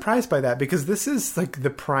kind of surprised by that because this is like the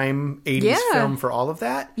prime 80s Yeah. film for all of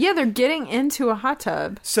that. Yeah, they're getting into a hot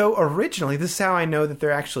tub. So originally, this is how I know that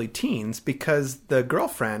they're actually teens, because the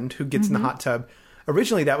girlfriend who gets in the hot tub,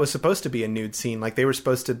 originally that was supposed to be a nude scene, like they were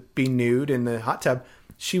supposed to be nude in the hot tub.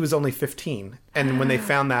 She was only 15. And when they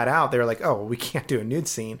found that out, they were like, oh, we can't do a nude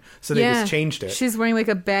scene. So they just changed it. She's wearing like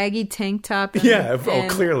a baggy tank top. And, Yeah. Oh, and-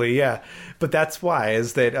 clearly. Yeah. But that's why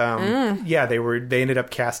is that, they ended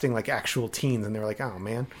up casting like actual teens, and they were like, oh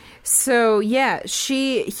man. So yeah,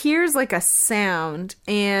 she hears like a sound,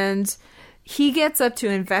 and he gets up to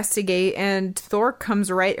investigate, and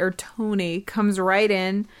Tony comes right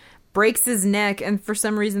in, breaks his neck, and for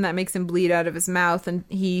some reason that makes him bleed out of his mouth, and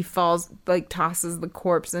he falls, like tosses the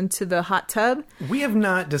corpse into the hot tub. We have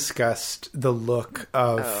not discussed the look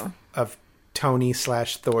of Tony /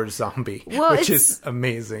 Thor's zombie, Well, which it's- is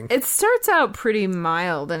amazing. It starts out pretty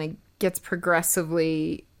mild, and it gets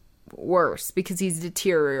progressively worse because he's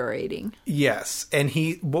deteriorating. Yes. And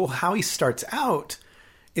how he starts out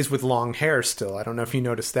is with long hair still. I don't know if you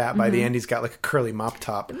noticed that. By the end, he's got like a curly mop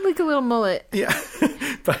top. Like a little mullet. Yeah.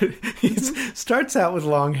 But he starts out with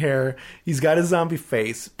long hair. He's got a zombie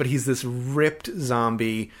face, but he's this ripped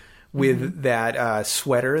zombie with that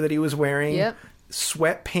sweater that he was wearing. Yep.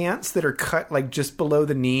 Sweatpants that are cut like just below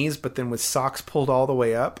the knees, but then with socks pulled all the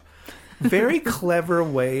way up. Very clever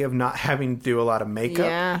way of not having to do a lot of makeup.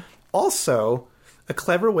 Yeah. Also, a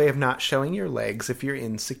clever way of not showing your legs if you're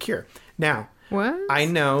insecure. Now, What? I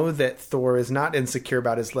know that Thor is not insecure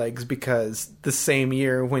about his legs because the same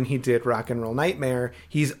year when he did Rock and Roll Nightmare,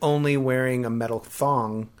 he's only wearing a metal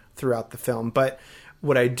thong throughout the film. But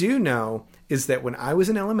what I do know is that when I was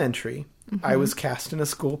in elementary, I was cast in a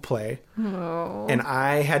school play, and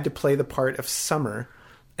I had to play the part of Summer,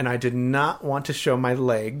 and I did not want to show my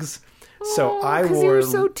legs. So I 'cause wore you were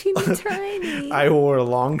so teeny tiny. I wore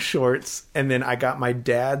long shorts, and then I got my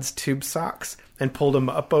dad's tube socks and pulled them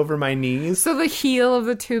up over my knees. So the heel of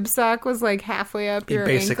the tube sock was like halfway up your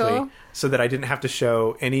Basically, ankle? so that I didn't have to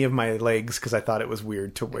show any of my legs because I thought it was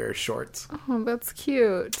weird to wear shorts. Oh, that's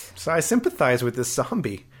cute. So I sympathize with this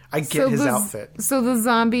zombie. I get his outfit. So the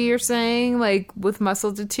zombie, you're saying, like, with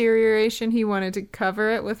muscle deterioration, he wanted to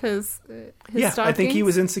cover it with his Yeah, I think he stockings?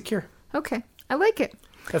 was insecure. Okay, I like it.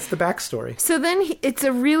 That's the backstory. So then it's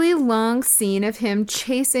a really long scene of him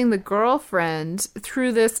chasing the girlfriend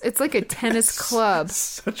through this. It's like a tennis club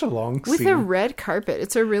Such a long with scene. a red carpet.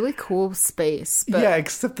 It's a really cool space. But Yeah,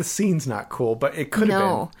 except the scene's not cool, but it could have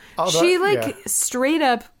no, been. Although- she yeah. straight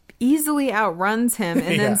up easily outruns him,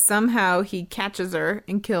 and Yeah. then somehow he catches her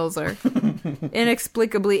and kills her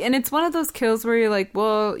inexplicably. And it's one of those kills where you're like,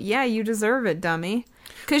 well, yeah, you deserve it, dummy.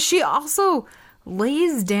 Because she also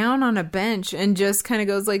lays down on a bench and just kind of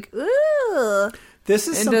goes like, ugh, This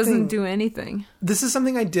is and something, doesn't do anything. This is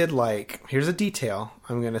something I did like. Here's a detail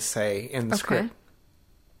I'm going to say in the script.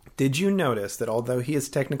 Did you notice that although he is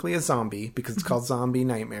technically a zombie, because it's called Zombie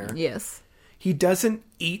Nightmare, Yes. he doesn't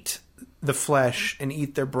eat the flesh and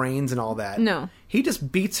eat their brains and all that. No. He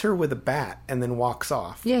just beats her with a bat and then walks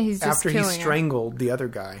off. Yeah, he's just after he killing her. strangled the other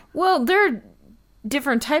guy. Well, there are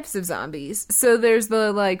different types of zombies. So there's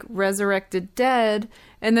the, like, resurrected dead,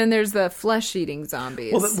 and then there's the flesh-eating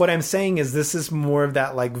zombies. Well, what I'm saying is this is more of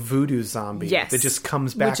that, like, voodoo zombie Yes. that just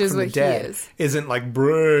comes back Which is from the what he dead. is. Isn't like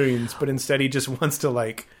brains, but instead he just wants to,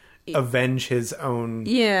 like, avenge his own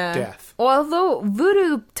death. Although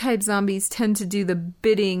voodoo-type zombies tend to do the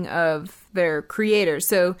bidding of their creator.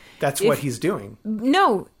 So That's what he's doing.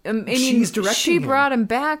 No, I mean, She's directing she him. brought him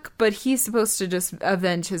back, but he's supposed to just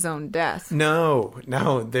avenge his own death. No.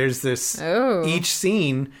 There's this. Oh. Each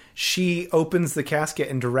scene, she opens the casket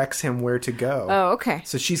and directs him where to go. Oh, okay.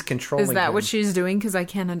 So she's controlling Is that him. what she's doing? Because I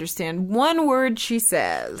can't understand one word she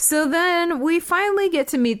says. So then we finally get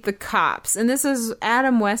to meet the cops. And this is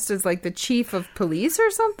Adam West is like the chief of police or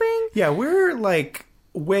something. Yeah, we're like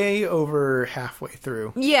way over halfway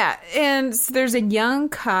through. Yeah, and so there's a young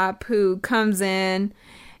cop who comes in,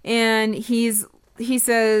 and he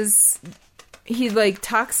says he like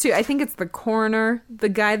talks to, I think it's the coroner, the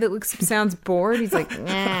guy that sounds bored. He's like,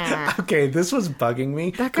 nah. Okay, this was bugging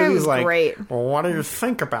me. That guy 'cause he's was like, great. Well, what do you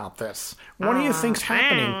think about this? What do you think's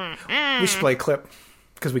happening? We should play a clip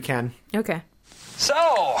because we can. Okay. So,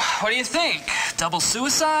 what do you think? Double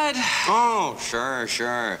suicide? Oh,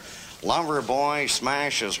 sure. Lover boy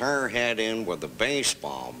smashes her head in with a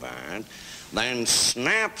baseball bat, then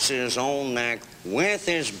snaps his own neck with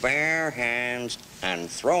his bare hands and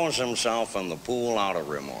throws himself in the pool out of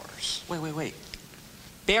remorse. Wait.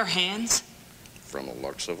 Bare hands? From the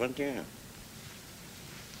looks of it, yeah.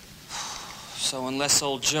 So unless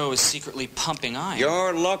old Joe is secretly pumping iron.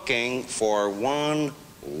 You're looking for one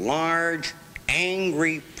large,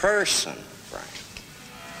 angry person, Frank.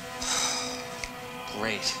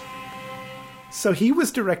 Great. So he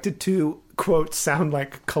was directed to, quote, sound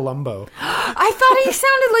like Columbo. I thought he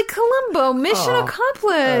sounded like Columbo. Mission Aw.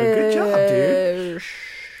 accomplished. Good job, dude.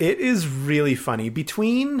 It is really funny.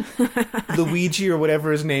 Between Luigi or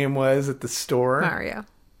whatever his name was at the store.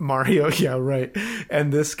 Mario, yeah, right.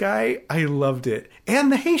 And this guy, I loved it.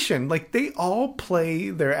 And the Haitian. Like, they all play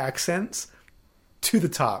their accents to the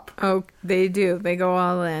top. Oh, they do. They go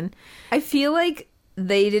all in. I feel like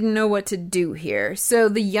they didn't know what to do here. So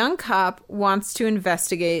the young cop wants to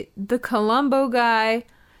investigate. The Columbo guy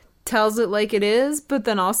tells it like it is, but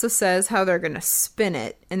then also says how they're going to spin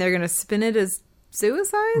it. And they're going to spin it as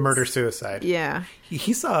suicide? Murder-suicide. Yeah.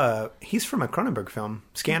 He's from a Cronenberg film,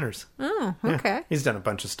 Scanners. Oh, Yeah. okay. He's done a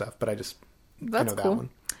bunch of stuff, but I know that cool. one.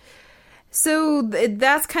 So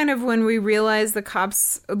that's kind of when we realize the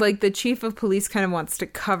cops, like the chief of police kind of wants to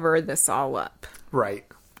cover this all up. Right.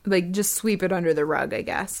 Like just sweep it under the rug, I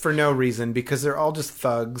guess. For no reason, because they're all just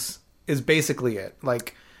thugs, is basically it.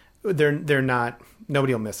 Like, they're not,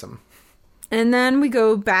 nobody will miss them. And then we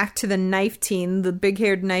go back to the knife teen, the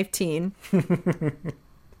big-haired knife teen.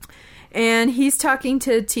 And he's talking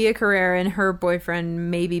to Tia Carrere and her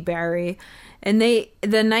boyfriend, maybe Barry. And the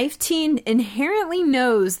knife teen inherently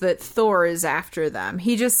knows that Thor is after them.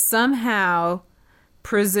 He just somehow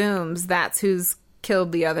presumes that's who's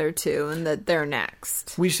killed the other two and that they're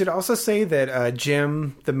next. We should also say that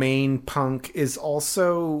Jim, the main punk,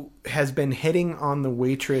 has been hitting on the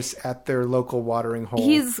waitress at their local watering hole.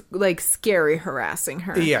 He's like scary harassing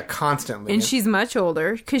her. Yeah, constantly. And she's much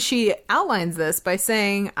older because she outlines this by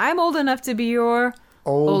saying, I'm old enough to be your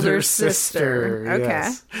older sister. Okay.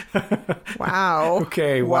 Yes. Wow.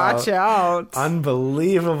 Okay, wow. Watch out.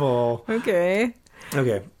 Unbelievable. Okay.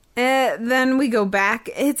 Okay. Then we go back.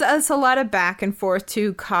 It's a lot of back and forth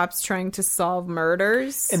to cops trying to solve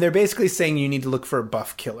murders. And they're basically saying you need to look for a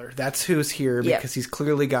buff killer. That's who's here Yep. because he's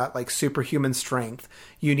clearly got like superhuman strength.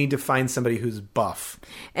 You need to find somebody who's buff.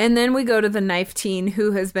 And then we go to the knife teen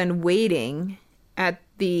who has been waiting at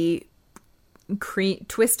the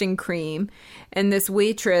twisting cream, and this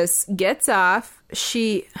waitress gets off.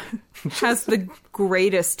 She has the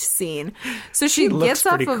greatest scene. So she looks gets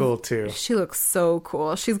off pretty of, cool, too. She looks so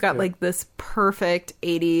cool. She's got like this perfect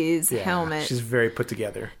 80s helmet. She's very put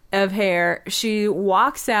together. Of hair. She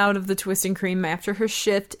walks out of the twisting cream after her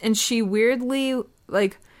shift, and she weirdly,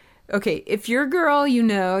 like, okay, if you're a girl,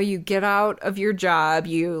 you get out of your job,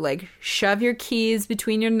 you like shove your keys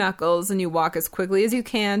between your knuckles and you walk as quickly as you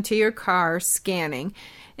can to your car scanning.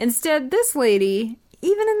 Instead, this lady,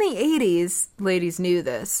 even in the 80s, ladies knew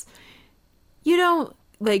this. You don't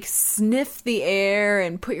like sniff the air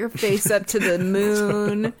and put your face up to the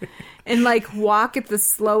moon and like walk at the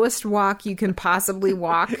slowest walk you can possibly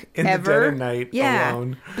walk in ever. the dead of night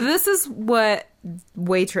alone. But this is what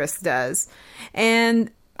waitress does.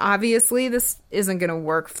 And obviously, this isn't going to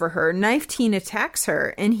work for her. Knife Teen attacks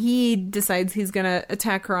her, and he decides he's going to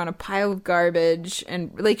attack her on a pile of garbage.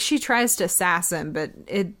 And, like, she tries to sass him, but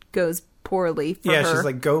it goes poorly for her. Yeah, she's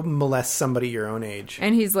like, go molest somebody your own age.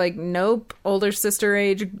 And he's like, nope, older sister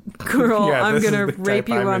age girl, Yeah, I'm this going is to the rape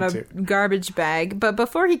type you I'm on a into. garbage bag. But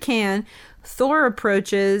before he can, Thor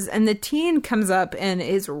approaches, and the teen comes up and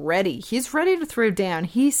is ready. He's ready to throw down.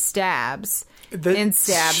 He stabs. The and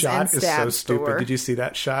stabs shot and is so stabs stupid. Thor. Did you see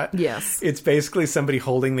that shot? Yes. It's basically somebody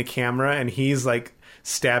holding the camera and he's like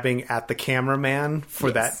stabbing at the cameraman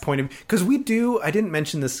for that point of... Because I didn't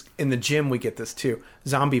mention this in the gym, we get this too.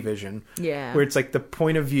 Zombie vision. Yeah. Where it's like the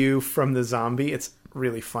point of view from the zombie. It's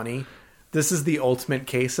really funny. This is the ultimate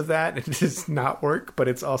case of that. It does not work, but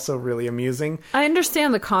it's also really amusing. I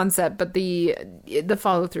understand the concept, but the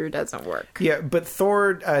follow-through doesn't work. Yeah, but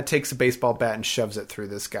Thor takes a baseball bat and shoves it through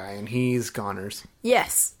this guy, and he's goners.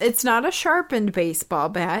 Yes, it's not a sharpened baseball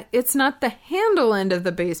bat. It's not the handle end of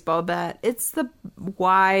the baseball bat. It's the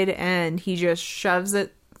wide end. He just shoves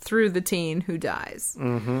it through the teen who dies.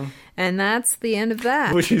 Mm-hmm. And that's the end of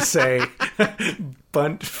that. Would you say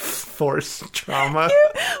blunt force trauma?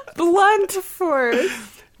 Blunt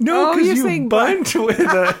force. No, Oh, because you're you saying bunt with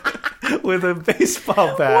a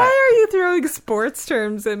baseball bat. Why are you throwing sports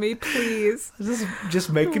terms at me, please? Just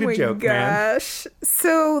making a joke, man. Gosh.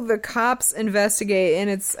 So the cops investigate, and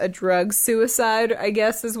it's a drug suicide, I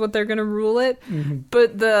guess is what they're going to rule it. Mm-hmm.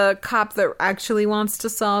 But the cop that actually wants to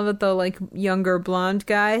solve it, the like younger blonde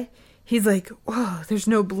guy, he's like, whoa, there's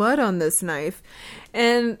no blood on this knife.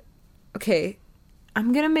 And, okay,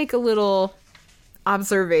 I'm going to make a little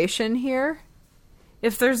observation here.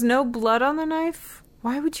 If there's no blood on the knife,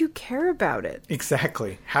 why would you care about it?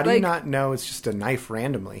 Exactly. How do you not know it's just a knife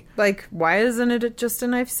randomly? Like, why isn't it just a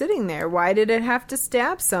knife sitting there? Why did it have to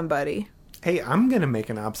stab somebody? Hey, I'm going to make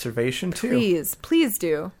an observation, too. Please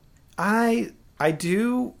do. I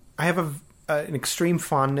have an extreme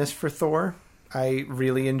fondness for Thor. I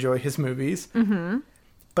really enjoy his movies. Mm-hmm.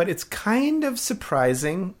 But it's kind of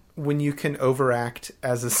surprising when you can overact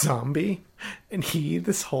as a zombie. And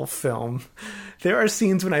this whole film, there are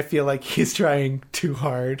scenes when I feel like he's trying too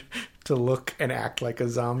hard to look and act like a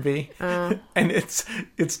zombie. And it's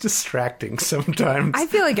distracting sometimes. I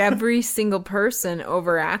feel like every single person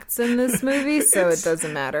overacts in this movie, so it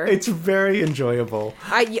doesn't matter. It's very enjoyable.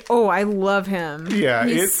 I love him. Yeah,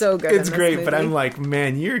 he's so good. It's in this great, movie. but I'm like,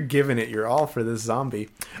 man, you're giving it your all for this zombie.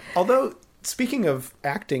 Although, speaking of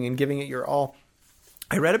acting and giving it your all,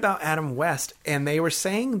 I read about Adam West, and they were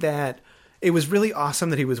saying that it was really awesome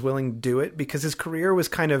that he was willing to do it because his career was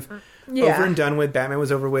kind of over and done with. Batman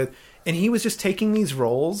was over with. And he was just taking these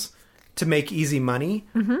roles to make easy money.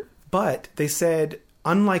 Mm-hmm. But they said,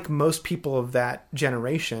 unlike most people of that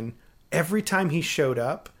generation, every time he showed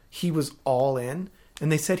up, he was all in.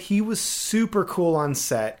 And they said he was super cool on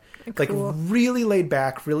set. Cool. Like really laid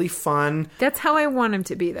back, really fun. That's how I want him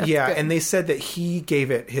to be. That's good. And they said that he gave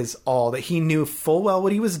it his all, that he knew full well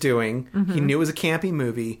what he was doing. Mm-hmm. He knew it was a campy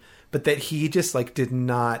movie, but that he just like did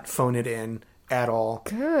not phone it in at all.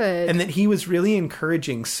 Good. And that he was really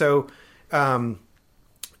encouraging. So John,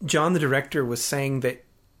 the director, was saying that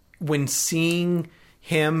when seeing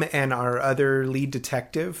him and our other lead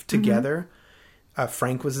detective together,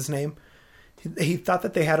 Frank was his name, he thought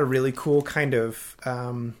that they had a really cool kind of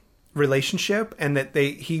relationship, and that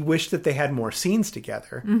he wished that they had more scenes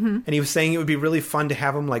together. And he was saying it would be really fun to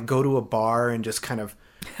have them like go to a bar and just kind of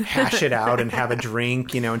hash it out and have a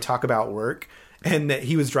drink, and talk about work. And that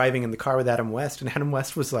he was driving in the car with Adam West, and Adam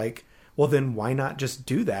West was like, well, then why not just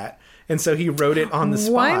do that? And so he wrote it on the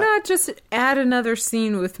spot. Why not just add another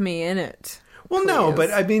scene with me in it? Well, no,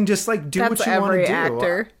 but I mean, just like do That's what you want to do. every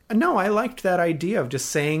actor. No, I liked that idea of just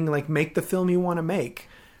saying, like, make the film you want to make.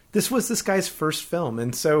 This was this guy's first film,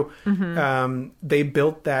 and so they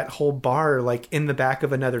built that whole bar like in the back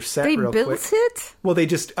of another set. They real built quick. it? Well, they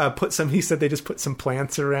just put some. He said they just put some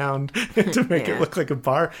plants around to make it look like a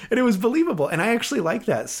bar, and it was believable. And I actually like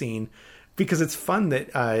that scene because it's fun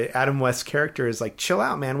that Adam West's character is like, "Chill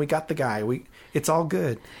out, man. We got the guy. It's all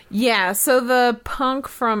good." Yeah. So the punk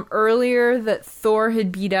from earlier that Thor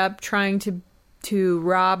had beat up trying to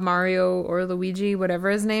rob Mario or Luigi, whatever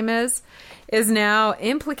his name is now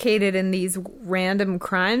implicated in these random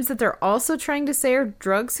crimes that they're also trying to say are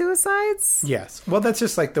drug suicides. Yes. Well, that's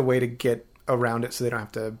just like the way to get around it so they don't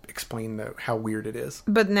have to explain how weird it is.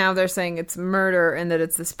 But now they're saying it's murder and that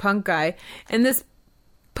it's this punk guy. And this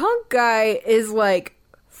punk guy is like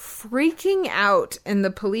freaking out in the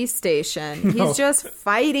police station. He's just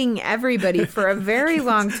fighting everybody for a very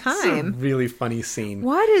long time. It's a really funny scene.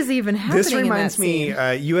 What is even happening? This reminds in that me.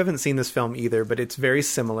 scene? You haven't seen this film either, but it's very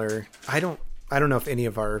similar. I don't know if any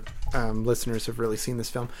of our listeners have really seen this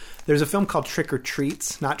film. There's a film called Trick or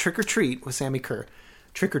Treats, not Trick or Treat with Sammy Kerr.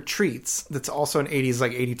 Trick or Treats. That's also in 80s,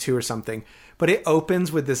 like 82 or something. But it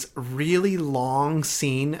opens with this really long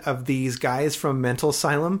scene of these guys from a mental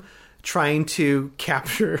asylum trying to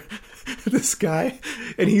capture this guy,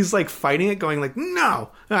 and he's like fighting it, going like, "No,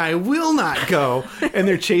 I will not go." And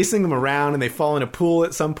they're chasing them around, and they fall in a pool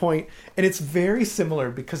at some point. And it's very similar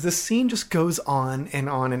because this scene just goes on and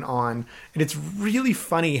on and on, and it's really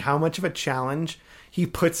funny how much of a challenge he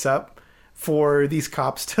puts up for these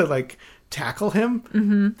cops to like tackle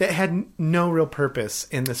him that had no real purpose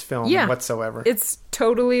in this film whatsoever. It's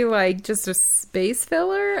totally like just a space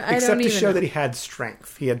filler. Except to show that he had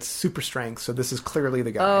strength. He had super strength, so this is clearly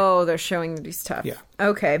the guy. Oh, they're showing that he's tough. Yeah.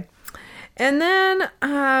 Okay. And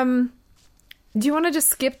then, do you want to just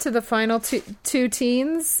skip to the final two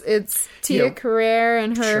teens? It's Tia Carrere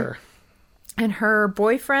and her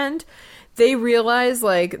boyfriend. They realize,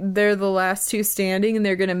 like, they're the last two standing and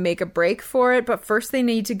they're going to make a break for it. But first they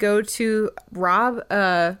need to go to rob,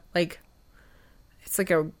 it's like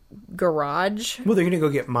a garage. Well, they're going to go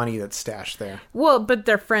get money that's stashed there. Well, but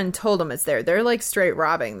their friend told them it's there. They're, like, straight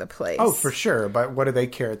robbing the place. Oh, for sure. But what do they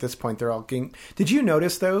care at this point? They're all getting... Did you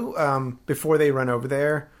notice, though, before they run over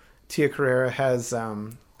there, Tia Carrere has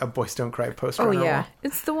a Boys Don't Cry poster on her wall?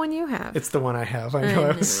 It's the one you have. It's the one I have. I know.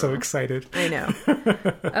 I was so excited. I know.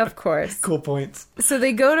 Of course. Cool points. So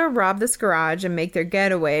they go to rob this garage and make their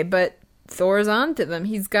getaway, but Thor's onto them.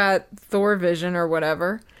 He's got Thor vision or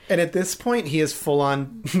whatever. And at this point, he is full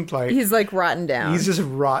on, like... He's, like, rotten down. He's just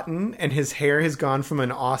rotten, and his hair has gone from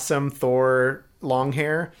an awesome Thor long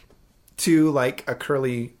hair to, like, a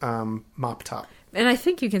curly mop top. And I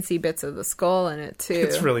think you can see bits of the skull in it, too.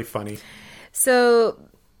 It's really funny. So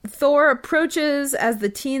Thor approaches as the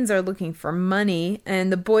teens are looking for money,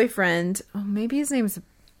 and the boyfriend, maybe his name's...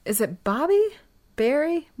 Is it Bobby?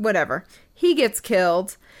 Barry? Whatever. He gets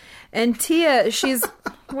killed. And Tia, she's...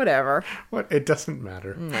 whatever. What? It doesn't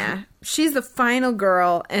matter. Nah. She's the final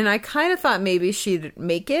girl, and I kind of thought maybe she'd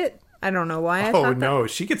make it. I don't know why I thought that. No.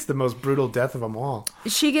 She gets the most brutal death of them all.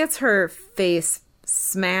 She gets her face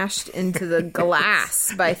smashed into the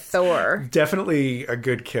glass by Thor. Definitely a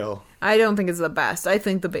good kill. I don't think it's the best. I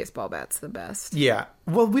think the baseball bat's the best. Yeah.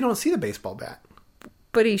 Well, we don't see the baseball bat.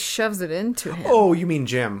 But he shoves it into him. Oh, you mean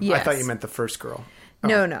Jim. Yes. I thought you meant the first girl.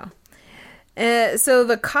 Oh. No. So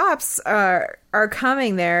the cops are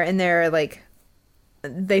coming there, and they're like,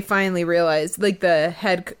 they finally realize, like the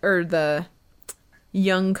head or the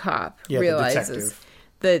young cop realizes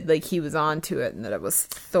that like he was onto it and that it was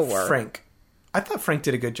Thor. Frank. I thought Frank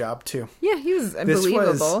did a good job too. Yeah, he was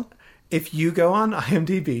unbelievable. If you go on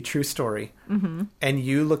IMDb, true story, and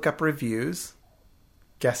you look up reviews,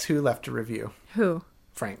 guess who left a review? Who?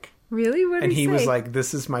 Frank. Really? What did and he say? was like,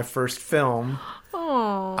 "This is my first film."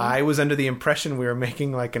 Aww. I was under the impression we were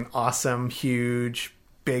making like an awesome, huge,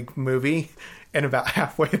 big movie, and about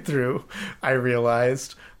halfway through, I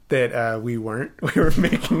realized that we weren't. We were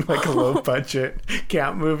making like a low budget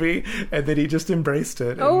camp movie, and that he just embraced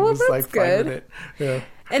it and was that's like fine good. with it. Yeah.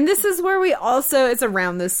 And this is where we also, it's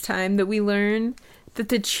around this time that we learn that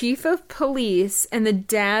the chief of police and the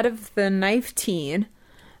dad of the knife teen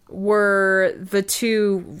were the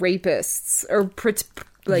two rapists, or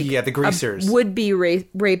the greasers, would-be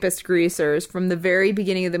rapist greasers from the very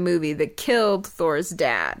beginning of the movie that killed Thor's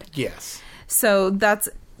dad. Yes. So that's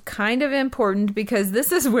kind of important because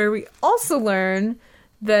this is where we also learn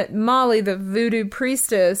that Molly, the voodoo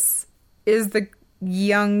priestess, is the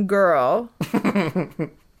young girl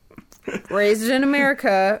raised in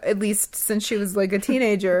America, at least since she was like a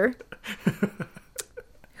teenager,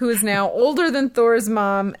 who is now older than Thor's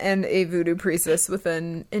mom and a voodoo priestess with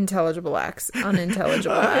an unintelligible accent.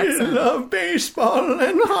 I love baseball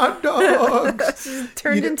and hot dogs. She's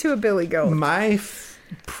turned into a billy goat.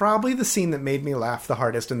 Probably the scene that made me laugh the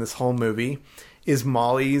hardest in this whole movie is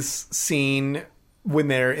Molly's scene when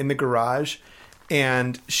they're in the garage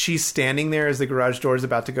and she's standing there as the garage door is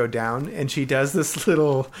about to go down, and she does this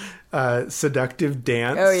little seductive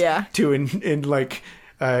dance. Oh, yeah. To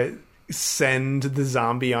send the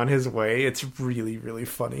zombie on his way. It's really, really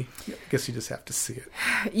funny. I guess you just have to see it.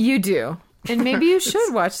 You do. And maybe you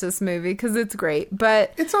should watch this movie because it's great.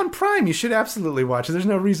 But it's on Prime. You should absolutely watch it. There's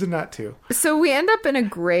no reason not to. So we end up in a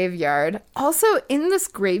graveyard. Also, in this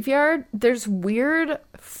graveyard, there's weird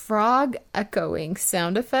frog echoing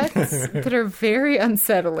sound effects that are very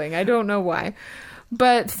unsettling. I don't know why.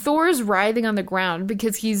 But Thor's writhing on the ground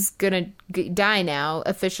because he's going to die now,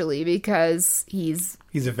 officially, because he's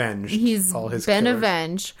avenged. He's all his been killers.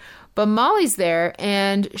 avenged. But Molly's there,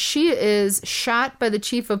 and she is shot by the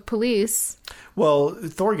chief of police. Well,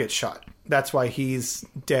 Thor gets shot. That's why he's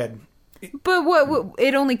dead. But what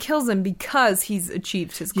it only kills him because he's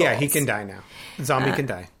achieved his goals. Yeah, he can die now. Zombie can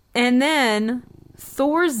die. And then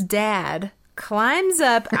Thor's dad climbs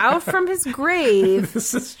up out from his grave.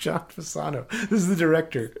 This is John Fasano. This is the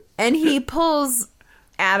director. And he pulls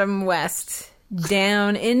Adam West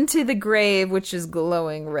down into the grave, which is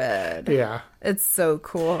glowing red. Yeah. It's so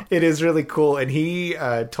cool. It is really cool. And he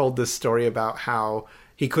told this story about how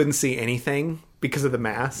he couldn't see anything because of the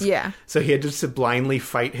mask. Yeah. So he had just to blindly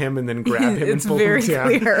fight him and then grab him and pull very him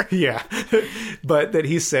down. clear. Yeah. But that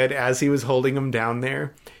he said as he was holding him down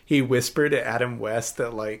there, he whispered to Adam West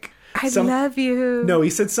that I love you. No, he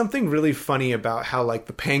said something really funny about how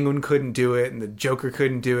the Penguin couldn't do it and the Joker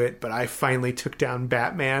couldn't do it, but I finally took down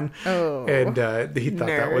Batman. Oh, and he thought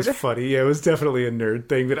that was funny. Yeah, it was definitely a nerd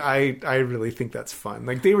thing, but I really think that's fun.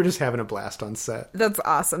 They were just having a blast on set. That's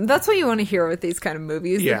awesome. That's what you want to hear with these kind of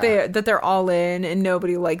movies. Yeah. That they're all in and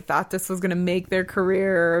nobody thought this was going to make their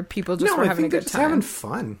career. Or people just were having a good just time. having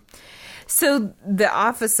fun. So the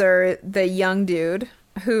officer, the young dude,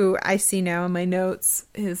 who I see now in my notes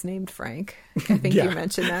is named Frank. I think you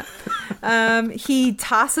mentioned that. He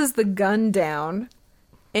tosses the gun down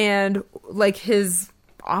and his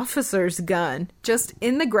officer's gun just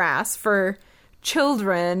in the grass for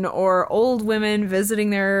children or old women visiting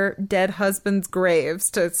their dead husbands'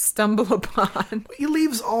 graves to stumble upon. He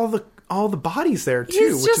leaves all the bodies there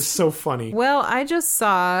too, which is so funny. Well, I just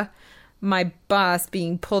saw my boss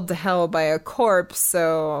being pulled to hell by a corpse,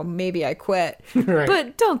 so maybe I quit. Right.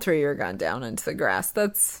 But don't throw your gun down into the grass.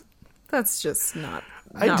 That's just not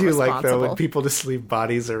I do like, though, when responsible. people just leave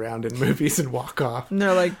bodies around in movies and walk off. And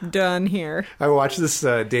they're done here. I watched this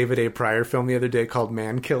David A. Pryor film the other day called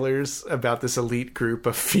Man Killers about this elite group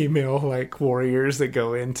of female warriors that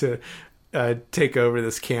go in to take over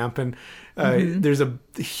this camp, and there's a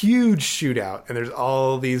huge shootout, and there's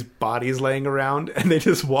all these bodies laying around, and they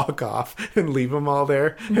just walk off and leave them all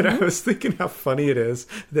there. And I was thinking how funny it is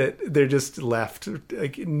that they're just left.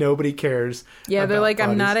 Nobody cares. Yeah, they're about I'm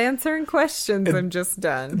bodies. not answering questions. I'm just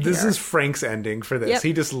done. This here. is Frank's ending for this. Yep.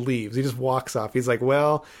 He just leaves. He just walks off. He's like,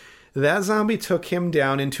 well, that zombie took him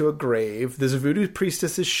down into a grave. This voodoo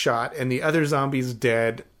priestess is shot, and the other zombie's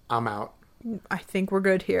dead. I'm out. I think we're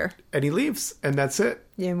good here. And he leaves, and that's it.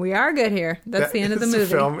 Yeah, we are good here. That's the end of the is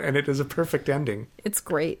movie. film, and it is a perfect ending. It's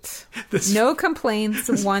great. This No complaints.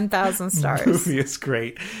 1,000 stars. movie is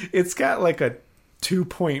great. It's got a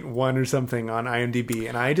 2.1 or something on IMDb,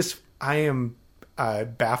 and I am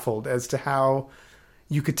baffled as to how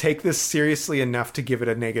you could take this seriously enough to give it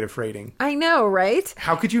a negative rating. I know, right?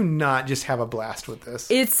 How could you not just have a blast with this?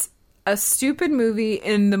 It's a stupid movie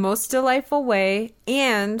in the most delightful way,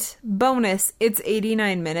 and bonus, it's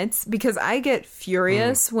 89 minutes, because I get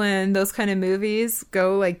furious when those kind of movies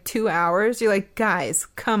go 2 hours. You're like, guys,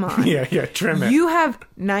 come on. Yeah, trim it. You have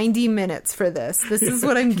 90 minutes for this. This is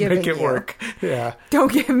what I'm giving Make it you. work. Yeah.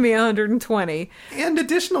 Don't give me 120. And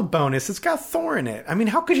additional bonus, it's got Thor in it. I mean,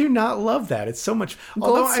 how could you not love that? It's so much.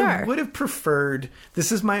 Gold Although star. I would have preferred,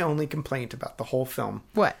 this is my only complaint about the whole film.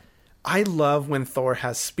 What? I love when Thor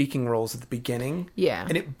has speaking roles at the beginning. Yeah.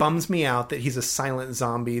 And it bums me out that he's a silent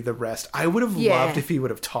zombie the rest. I would have Yeah. loved if he would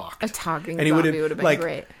have talked. A talking and he zombie would have been like,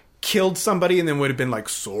 great. killed somebody and then would have been like,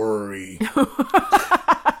 sorry.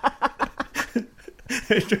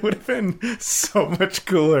 It would have been so much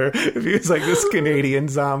cooler if he was like this Canadian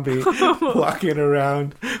zombie walking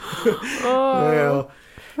around. Well,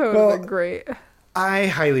 That would have been great. I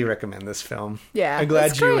highly recommend this film. Yeah, I'm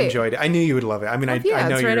glad it's you great. enjoyed it. I knew you would love it. I mean, I yeah,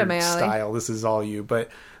 know it's right your up my alley. style. This is all you. But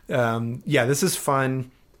yeah, this is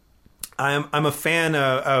fun. I'm a fan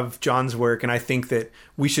of John's work, and I think that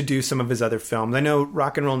we should do some of his other films. I know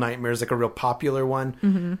Rock and Roll Nightmare is like a real popular one.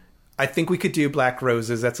 Mm-hmm. I think we could do Black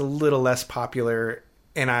Roses. That's a little less popular,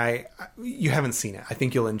 and you haven't seen it. I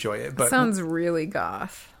think you'll enjoy it. But Sounds really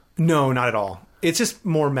goth. no, not at all. It's just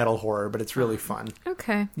more metal horror, but it's really fun.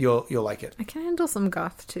 Okay. You'll like it. I can handle some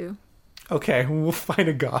goth too. Okay, we'll find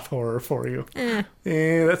a goth horror for you.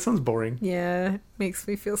 That sounds boring. Yeah, makes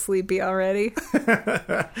me feel sleepy already.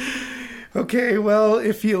 Okay, well,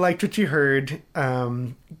 if you liked what you heard,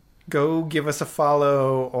 go give us a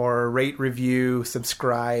follow or rate, review,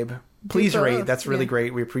 subscribe. Please both, rate. That's really yeah.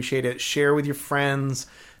 great. We appreciate it. Share with your friends.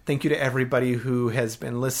 Thank you to everybody who has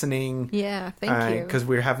been listening. Yeah, thank you. Because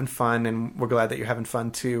we're having fun, and we're glad that you're having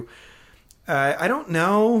fun too. I don't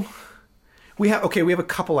know. We have a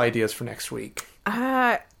couple ideas for next week.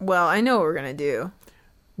 Well, I know what we're gonna do.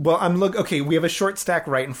 Well, we have a short stack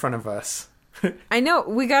right in front of us. I know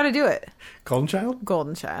we got to do it. Golden Child?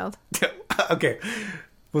 Golden Child, Okay.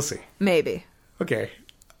 We'll see. maybe. Okay.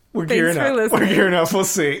 We're Thanks gearing for up. listening. We're gearing up. We'll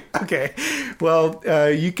see. Okay. Well,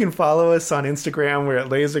 you can follow us on Instagram. We're at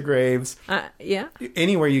Laser Graves. Yeah.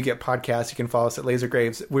 Anywhere you get podcasts, you can follow us at Laser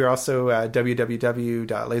Graves. We're also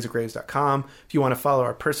www.lasergraves.com. If you want to follow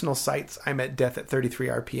our personal sites, I'm at Death at 33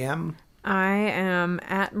 RPM. I am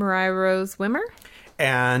at Mariah Rose Wimmer.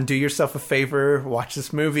 And do yourself a favor, watch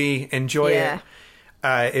this movie, enjoy Yeah.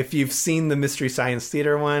 it. If you've seen the Mystery Science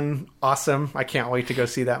Theater one, awesome. I can't wait to go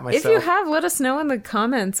see that myself. If you have, let us know in the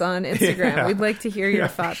comments on Instagram. Yeah. We'd like to hear your Yeah,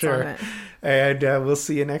 thoughts sure. on it. And we'll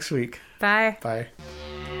see you next week. Bye. Bye.